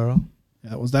the World.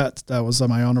 That was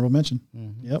my honorable mention.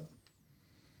 Yep.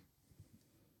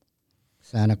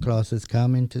 Santa Claus is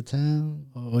Coming to Town.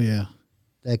 Oh yeah.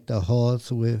 Deck the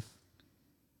halls with,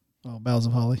 Oh, Boughs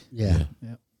of Holly. yeah.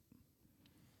 Yep.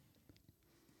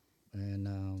 And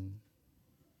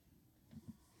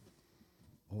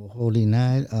Oh Holy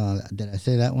Night. Did I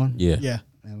say that one? Yeah. Yeah.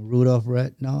 And Rudolph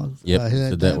Red-Nosed. Yep, I heard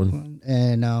said that one.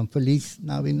 And Feliz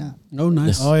Navidad. Oh,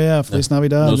 nice. Oh yeah. Feliz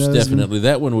Navidad. Most That is- definitely.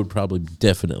 That one would probably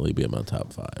definitely be in my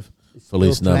top 5.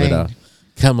 Feliz still playing. Navidad.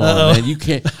 Come on, man. You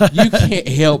can't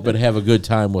help but have a good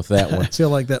time with that I one. feel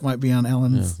like that might be on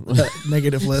Alan's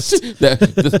negative list.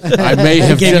 I may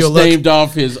have gave you a just look. named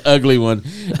off his ugly one.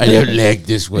 I don't like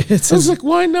this one. I was like,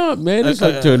 why not, man? It's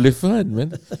like totally fun,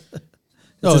 man.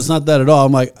 No, it's not that at all.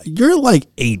 I'm like, you're like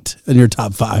 8 in your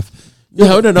top 5.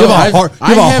 No. You have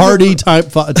a hearty top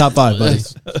 5, buddy.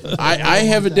 I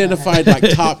have identified like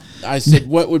top. I said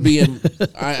what would be in.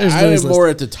 I Louis' am more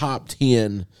at the top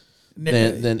 10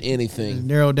 than anything.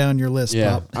 Narrow down your list,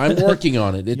 Yeah, Pop. I'm working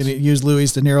on it. You It's, gonna use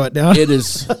Louis to narrow it down. it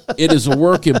is a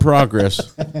work in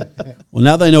progress. Well,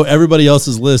 now that I know everybody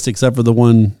else's list except for the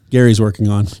one Gary's working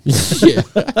on, Yeah.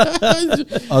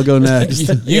 I'll go next.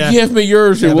 You give me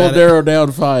yours and we'll about it. narrow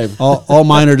down 5. All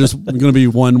mine are just going to be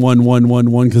 1, 1, 1,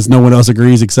 1, 1 because no one else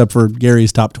agrees except for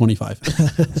Gary's top 25.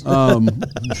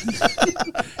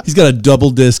 He's got a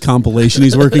double disc compilation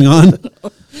he's working on.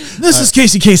 This is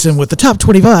Casey Kasem with the top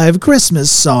 25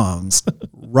 Christmas songs.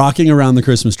 Rocking around the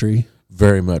Christmas tree.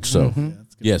 Very much so.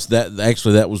 Yes,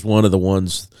 that was one of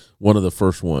the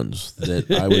first ones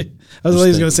that I would. I was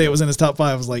always going to say it was in his top 5.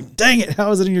 I was like, dang it,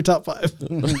 how is it in your top 5?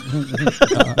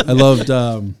 I loved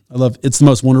It's the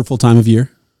Most Wonderful Time of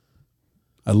Year.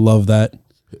 I love that.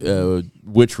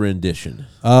 Which rendition?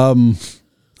 I'm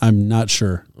not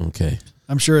sure. Okay.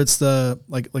 I'm sure it's the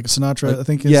like a Sinatra. I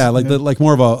think. Is, Yeah, like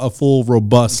more of a full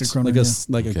robust, Like a crooner,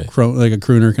 like Okay. a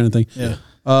crooner kind of thing. Yeah.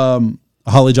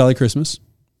 A Holly Jolly Christmas.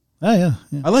 Oh yeah.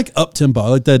 I like up tempo. I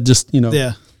like that. Just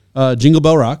Yeah. Jingle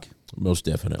Bell Rock. Most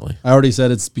definitely. I already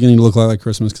said it's beginning to look like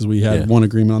Christmas because we had Yeah. one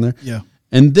agreement on there. Yeah.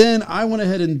 And then I went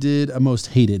ahead and did a most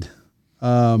hated,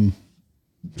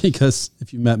 because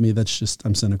if you met me, that's just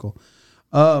I'm cynical.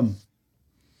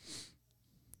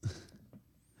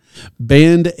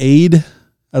 Band Aid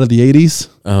out of the 80s.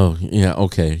 Oh yeah.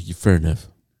 Okay. Fair enough.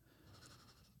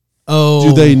 Oh.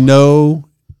 Do they know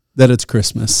that it's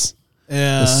Christmas?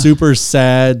 Yeah. A super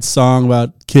sad song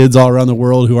about kids all around the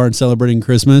world who aren't celebrating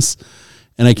Christmas.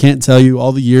 And I can't tell you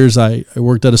all the years I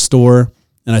worked at a store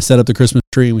and I set up the Christmas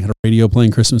tree and we had a radio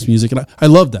playing Christmas music. And I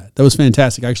loved that. That was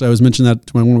fantastic. Actually, I was mentioning that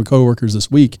to one of my coworkers this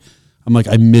week. I'm like,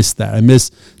 I miss that. I miss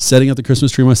setting up the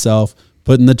Christmas tree myself,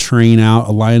 putting the train out,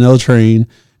 a Lionel train.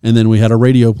 And then we had a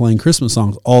radio playing Christmas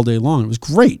songs all day long. It was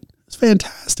great. It's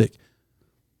fantastic.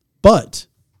 But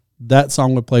that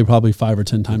song would play probably 5 or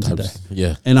 10 times a day.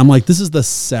 Yeah. And I'm like, this is the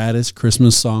saddest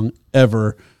Christmas song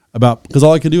ever. about, because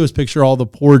all I could do is picture all the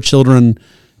poor children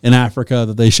in Africa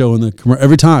that they show in the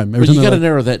every time. But you got to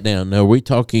narrow that down. Now, are we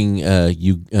talking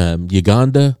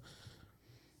Uganda?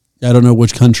 I don't know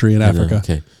which country in Africa.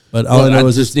 Okay. But all I know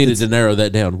is just needed to narrow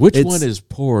that down. Which one is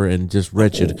poor and just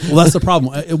wretched? Well, that's the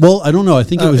problem. I don't know. I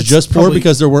think it was just poor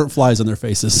because there weren't flies on their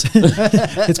faces.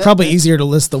 It's probably easier to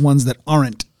list the ones that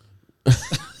aren't.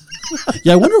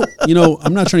 Yeah, I wonder,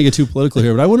 I'm not trying to get too political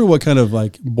here, but I wonder what kind of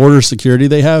like border security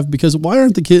they have, because why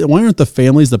aren't the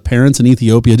families, the parents in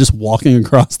Ethiopia just walking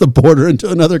across the border into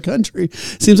another country?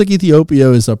 Seems like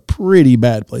Ethiopia is a pretty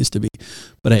bad place to be.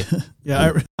 But hey,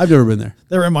 yeah, I've never been there.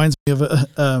 That reminds me of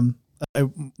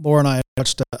Laura and I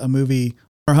watched a movie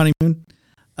on our honeymoon.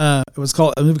 It was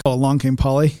called a movie called Along Came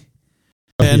Polly,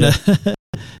 and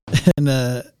in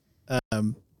the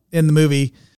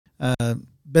movie,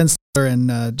 Ben Stiller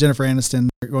and Jennifer Aniston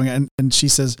are going, and she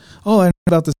says, "Oh, I know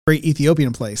about this great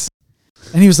Ethiopian place,"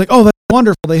 and he was like, "Oh, that's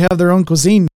wonderful! They have their own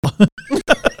cuisine."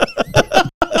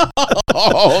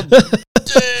 Oh,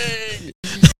 dang!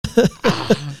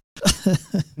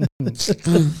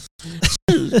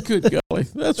 Good golly,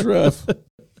 that's rough.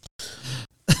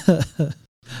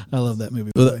 I love that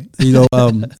movie.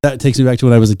 That takes me back to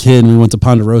when I was a kid and we went to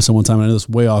Ponderosa one time. I know this is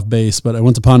way off base, but I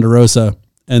went to Ponderosa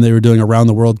and they were doing around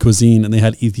the world cuisine and they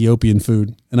had Ethiopian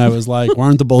food. And I was like, why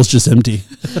aren't the bowls just empty?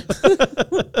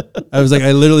 I was like,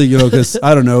 I literally, because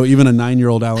I don't know, even a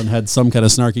 9-year-old Alan had some kind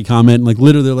of snarky comment. And like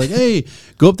literally they're like, hey,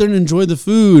 go up there and enjoy the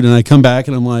food. And I come back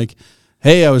and I'm like,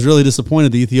 hey, I was really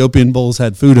disappointed the Ethiopian bowls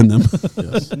had food in them.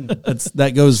 Yes.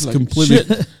 That goes like, completely.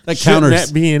 That counters. Shouldn't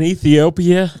that be in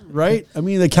Ethiopia? Right? I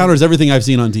mean, that counters everything I've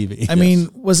seen on TV. I mean,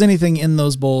 was anything in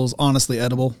those bowls honestly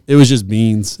edible? It was just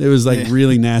beans. It was like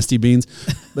really nasty beans.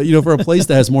 But, for a place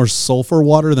that has more sulfur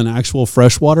water than actual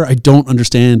fresh water, I don't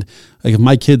understand. Like if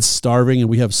my kid's starving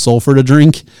and we have sulfur to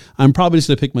drink, I'm probably just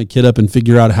going to pick my kid up and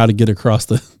figure out how to get across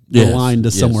the line to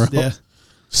somewhere else. Yeah.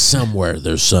 Somewhere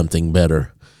there's something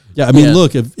better. Yeah, I mean,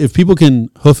 look, if people can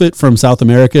hoof it from South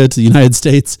America to the United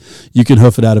States, you can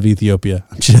hoof it out of Ethiopia.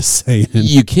 I'm just saying.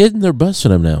 You kidding? They're busing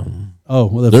them now. Oh,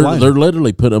 well, they're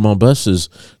literally putting them on buses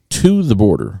to the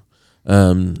border.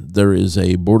 There is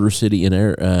a border city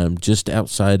in just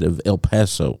outside of El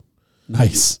Paso.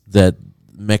 Nice. That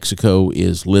Mexico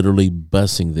is literally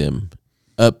busing them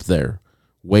up there,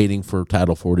 waiting for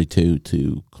Title 42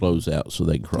 to close out so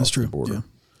they can cross the border. Yeah.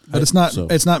 But it's not.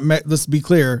 Let's be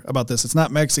clear about this. It's not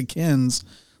Mexicans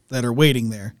that are waiting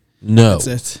there. No,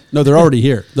 no, they're already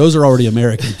here. Those are already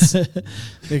Americans.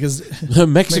 Because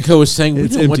Mexico is saying we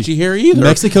don't want you here either.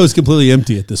 Mexico is completely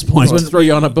empty at this point. Let's throw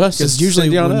you on a bus. Because usually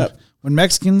when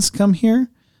Mexicans come here,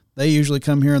 they usually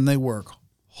come here and they work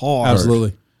hard.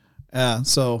 Absolutely.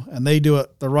 So and they do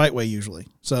it the right way usually.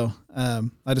 So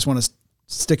I just want to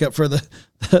stick up for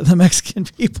the Mexican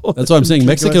people. That's what I'm saying.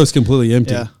 Mexico is completely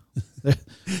empty. Yeah.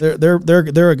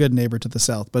 They're a good neighbor to the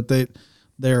south, but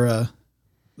they're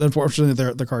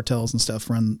unfortunately the cartels and stuff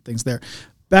run things there.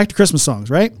 Back to Christmas songs,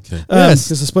 right? Okay. Yes.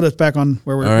 Because let's put it back on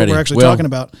where we're actually talking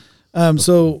about.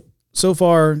 So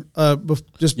far,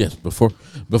 before.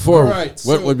 All right,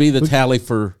 what would be the tally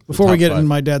for before we get in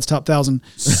my dad's top 1,000?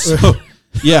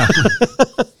 Yeah.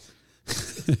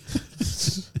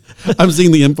 I'm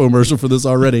seeing the infomercial for this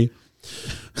already.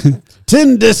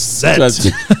 10 disc set.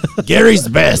 Gary's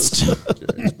best.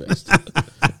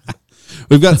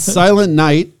 We've got Silent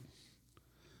Night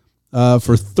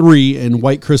for 3 and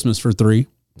White Christmas for 3.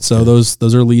 So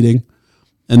those are leading.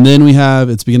 And then we have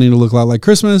It's Beginning to Look a Lot Like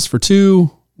Christmas for 2.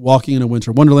 Walking in a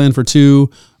Winter Wonderland for 2.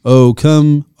 Oh,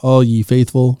 Come All Ye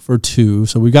Faithful for 2.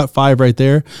 So we've got 5 right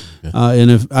there.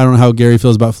 And if I don't know how Gary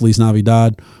feels about Feliz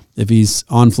Navidad. If he's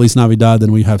on Feliz Navidad,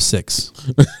 then we have 6.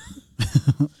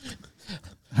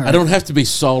 Right. I don't have to be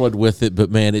solid with it, but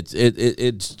man, it's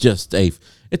just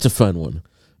it's a fun one.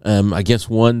 I guess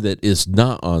one that is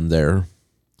not on there,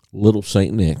 Little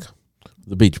Saint Nick,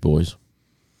 the Beach Boys.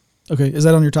 Okay, is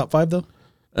that on your top 5 though?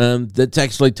 That's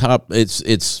actually top.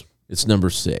 It's number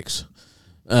 6.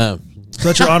 So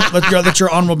that's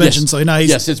your honorable mention. Yes, so now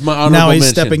it's my honorable mention. Now he's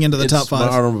stepping into the top 5.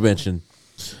 My honorable mention.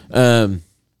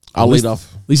 I'll lead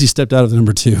off. At least he stepped out of the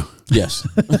number 2. Yes.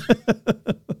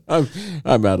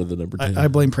 I'm out of the number 2. I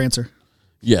blame Prancer.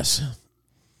 Yes.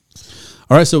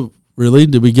 All right. So really,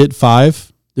 did we get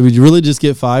 5? Did we really just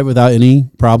get 5 without any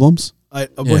problems? Well,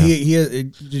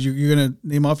 you're gonna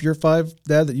name off your 5,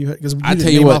 Dad? That you because I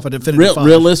tell you what,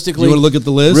 realistically, you want to look at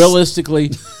the list.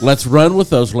 Realistically, let's run with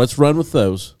those.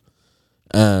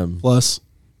 Plus,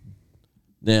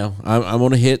 now I'm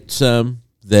going to hit some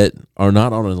that are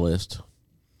not on the list,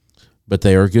 but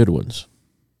they are good ones.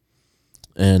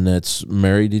 And that's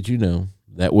Mary, Did You Know?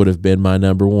 That would have been my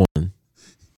number 1.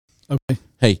 Okay.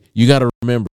 Hey, you got to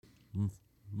remember,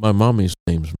 my mommy's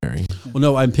name's Mary. Well,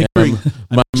 no, I'm picturing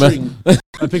I'm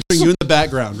picturing you in the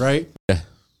background, right? Yeah.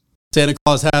 Santa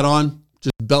Claus hat on,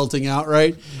 just belting out,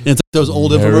 right? And it's like those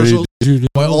old Mary, infomercials did you know?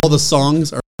 while all the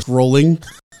songs are rolling.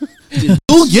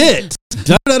 You'll get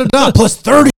da-da-da-da, plus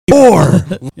 34.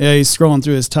 Yeah, he's scrolling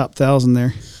through his top 1,000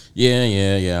 there.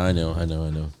 Yeah. I know.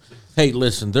 Hey,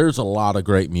 listen, there's a lot of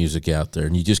great music out there,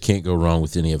 and you just can't go wrong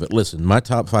with any of it. Listen, my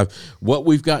top 5, what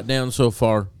we've got down so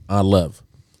far, I love.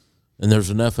 And there's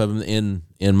enough of them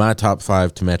in my top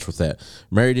 5 to match with that.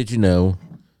 Mary, did you know?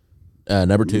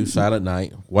 Number 2, Silent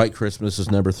Night. White Christmas is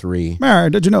number 3. Mary,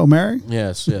 did you know, Mary?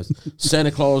 Yes.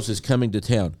 Santa Claus is Coming to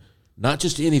Town. Not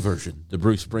just any version, the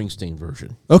Bruce Springsteen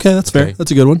version. Okay, that's fair. Okay. That's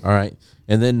a good one. All right.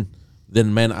 And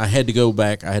then man, I had to go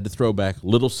back. I had to throw back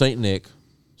Little Saint Nick.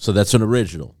 So that's an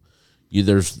original.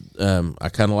 I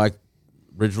kind of like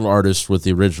original artists with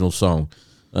the original song.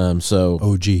 So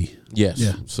OG. yes,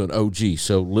 Yeah. so an OG.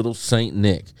 So Little Saint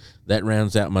Nick, that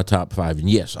rounds out my top 5. And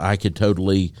yes, I could pull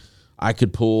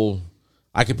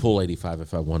 85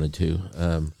 if I wanted to.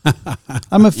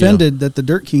 I'm offended that the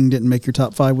Dirt King didn't make your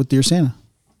top 5 with Dear Santa.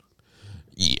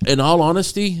 In all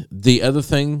honesty, the other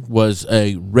thing was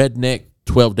a Redneck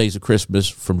 12 Days of Christmas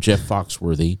from Jeff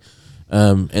Foxworthy.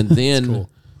 And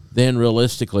then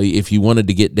realistically, if you wanted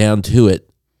to get down to it,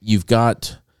 you've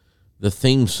got the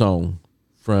theme song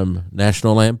from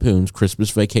National Lampoon's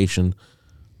Christmas Vacation,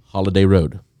 Holiday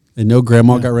Road. And no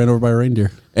grandma got ran over by a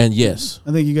reindeer. And yes.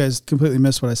 I think you guys completely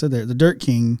missed what I said there. The Dirt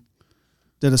King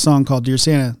did a song called Dear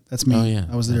Santa. That's me. Oh, yeah.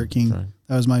 I was the Dirt King. That's right.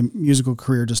 That was my musical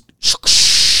career, just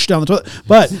down the toilet.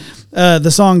 But the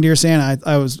song Dear Santa,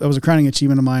 I was a crowning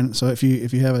achievement of mine. So if you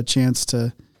have a chance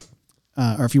to,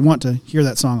 or if you want to hear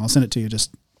that song, I'll send it to you.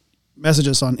 Just message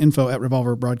us on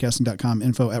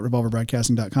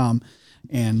info@revolverbroadcasting.com,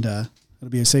 and it'll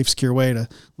be a safe, secure way to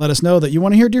let us know that you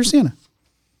want to hear Dear Santa.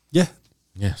 Yeah.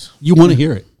 Yes. You want to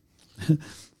hear it.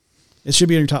 It should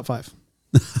be in your top 5.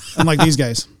 Unlike these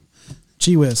guys.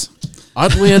 Gee whiz.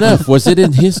 Oddly enough, was it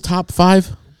in his top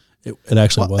 5? It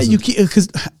actually wasn't. Because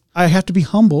I have to be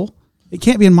humble. It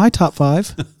can't be in my top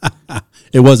 5.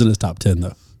 It wasn't his top 10,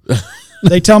 though.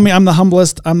 They tell me I'm the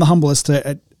humblest. I'm the humblest.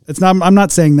 It's not. I'm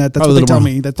not saying that. That's Probably what they tell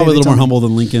me. That probably a they little tell more me. humble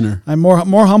than Lincoln. Or I'm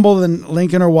more humble than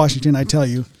Lincoln or Washington. I tell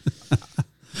you.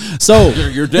 so.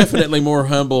 You're definitely more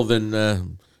humble than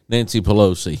Nancy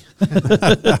Pelosi.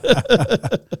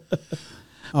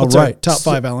 All What's our right, top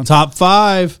 5, Alan? Top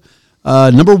 5.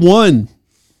 Number 1,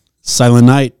 Silent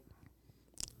Night.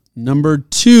 Number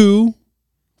 2,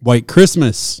 White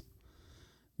Christmas.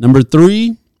 Number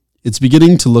 3, it's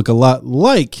beginning to look a lot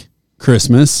like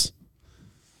Christmas.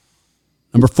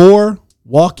 Number 4,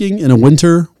 Walking in a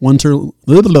Winter Wonderland.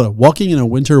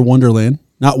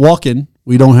 Not walking.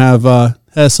 We don't have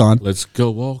Hess on. Let's go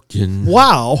walking.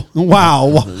 Wow.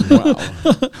 Wow.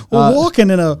 We're walking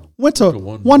in a winter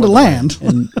wonderland.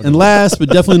 And last but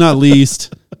definitely not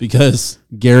least, because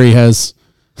Gary has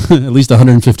at least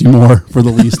 150 more for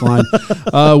the least line,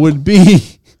 would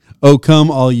be, "Oh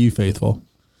Come All You Faithful."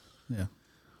 Yeah,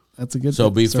 that's a good. So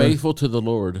be sorry. faithful to the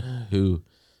Lord who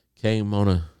came on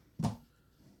a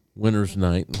winter's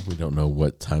night. We don't know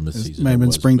what time of season. May have it been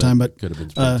was, springtime, but could have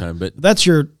been springtime. But That's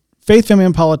your Faith, Family,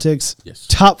 and Politics Yes.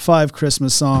 top 5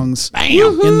 Christmas songs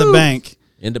in the bank.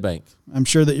 in the bank, I'm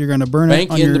sure that you're going to burn bank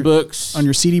it on in your the books. on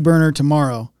your CD burner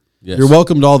tomorrow. Yes. You're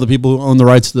welcome to all the people who own the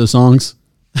rights to the songs.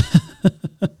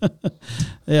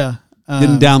 Yeah,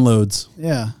 Getting downloads.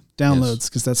 yeah, downloads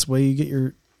because that's the way you get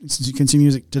you consume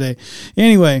music today.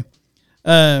 Anyway,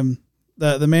 the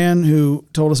man who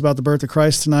told us about the birth of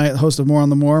Christ tonight, the host of More on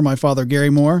the More, my father Gary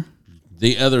Moore.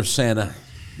 The other Santa.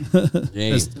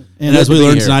 Yeah, And as we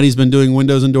learned tonight, he's been doing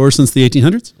windows and doors since the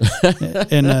 1800s.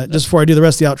 And just before I do the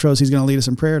rest of the outros, he's going to lead us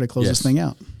in prayer to close Yes. this thing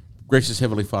out. Gracious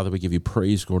Heavenly Father, we give you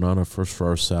praise, glory, and honor first for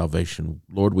our salvation.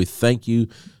 Lord, we thank you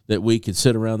that we could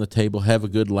sit around the table, have a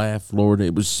good laugh. Lord,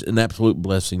 it was an absolute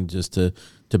blessing just to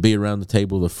be around the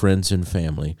table with friends and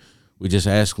family. We just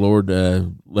ask, Lord,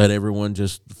 let everyone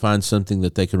just find something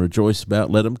that they can rejoice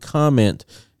about. Let them comment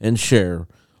and share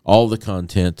all the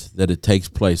content that it takes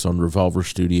place on Revolver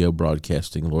Studio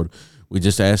Broadcasting, Lord. We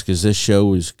just ask as this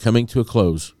show is coming to a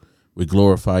close, we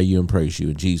glorify you and praise you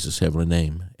in Jesus' heavenly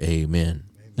name. Amen.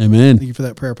 Amen. Thank you for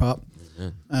that prayer, Pop.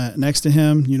 Next to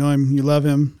him, you know him, you love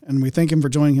him, and we thank him for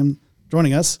joining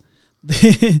us.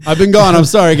 I've been gone. I'm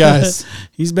sorry, guys.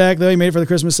 He's back, though. He made it for the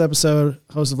Christmas episode.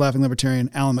 Host of Laughing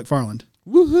Libertarian, Alan McFarland.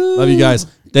 Love you guys.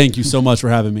 Thank you so much for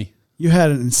having me. You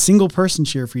had a single person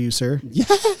cheer for you, sir.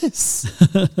 Yes.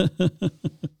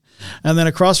 And then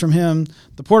across from him,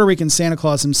 the Puerto Rican Santa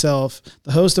Claus himself,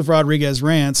 the host of Rodriguez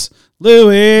Rants,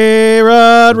 Louis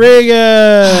Rodriguez.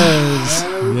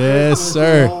 Yes,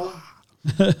 sir.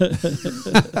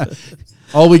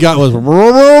 All we got was.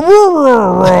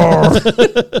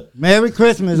 Merry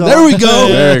Christmas. all. There we go.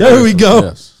 There we go.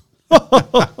 Yes.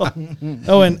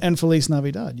 Oh, and Feliz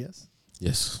Navidad, yes.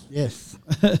 Yes. Yes.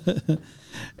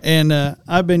 And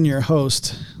I've been your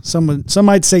host. Some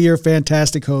might say you're a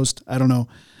fantastic host. I don't know.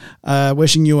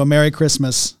 Wishing you a Merry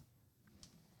Christmas.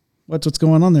 What's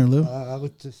going on there, Lou? I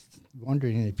was just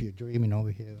wondering if you're dreaming over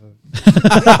here.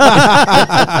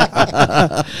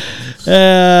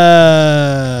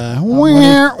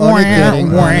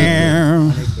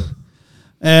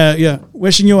 Yeah,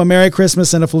 wishing you a Merry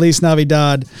Christmas and a Feliz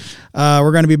Navidad.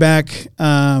 We're going to be back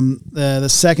the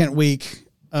second week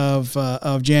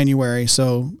of January,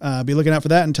 so be looking out for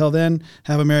that. Until then,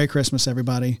 have a Merry Christmas,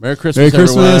 everybody. Merry Christmas, Merry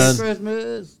Christmas. everyone.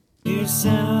 Christmas. Dear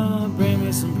Santa, bring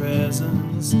me some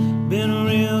presents. Been a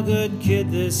real good kid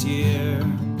this year.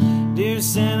 Dear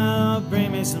Santa,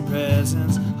 bring me some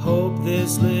presents. Hope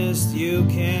this list you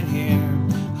can hear.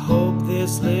 Hope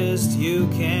this list you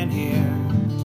can hear.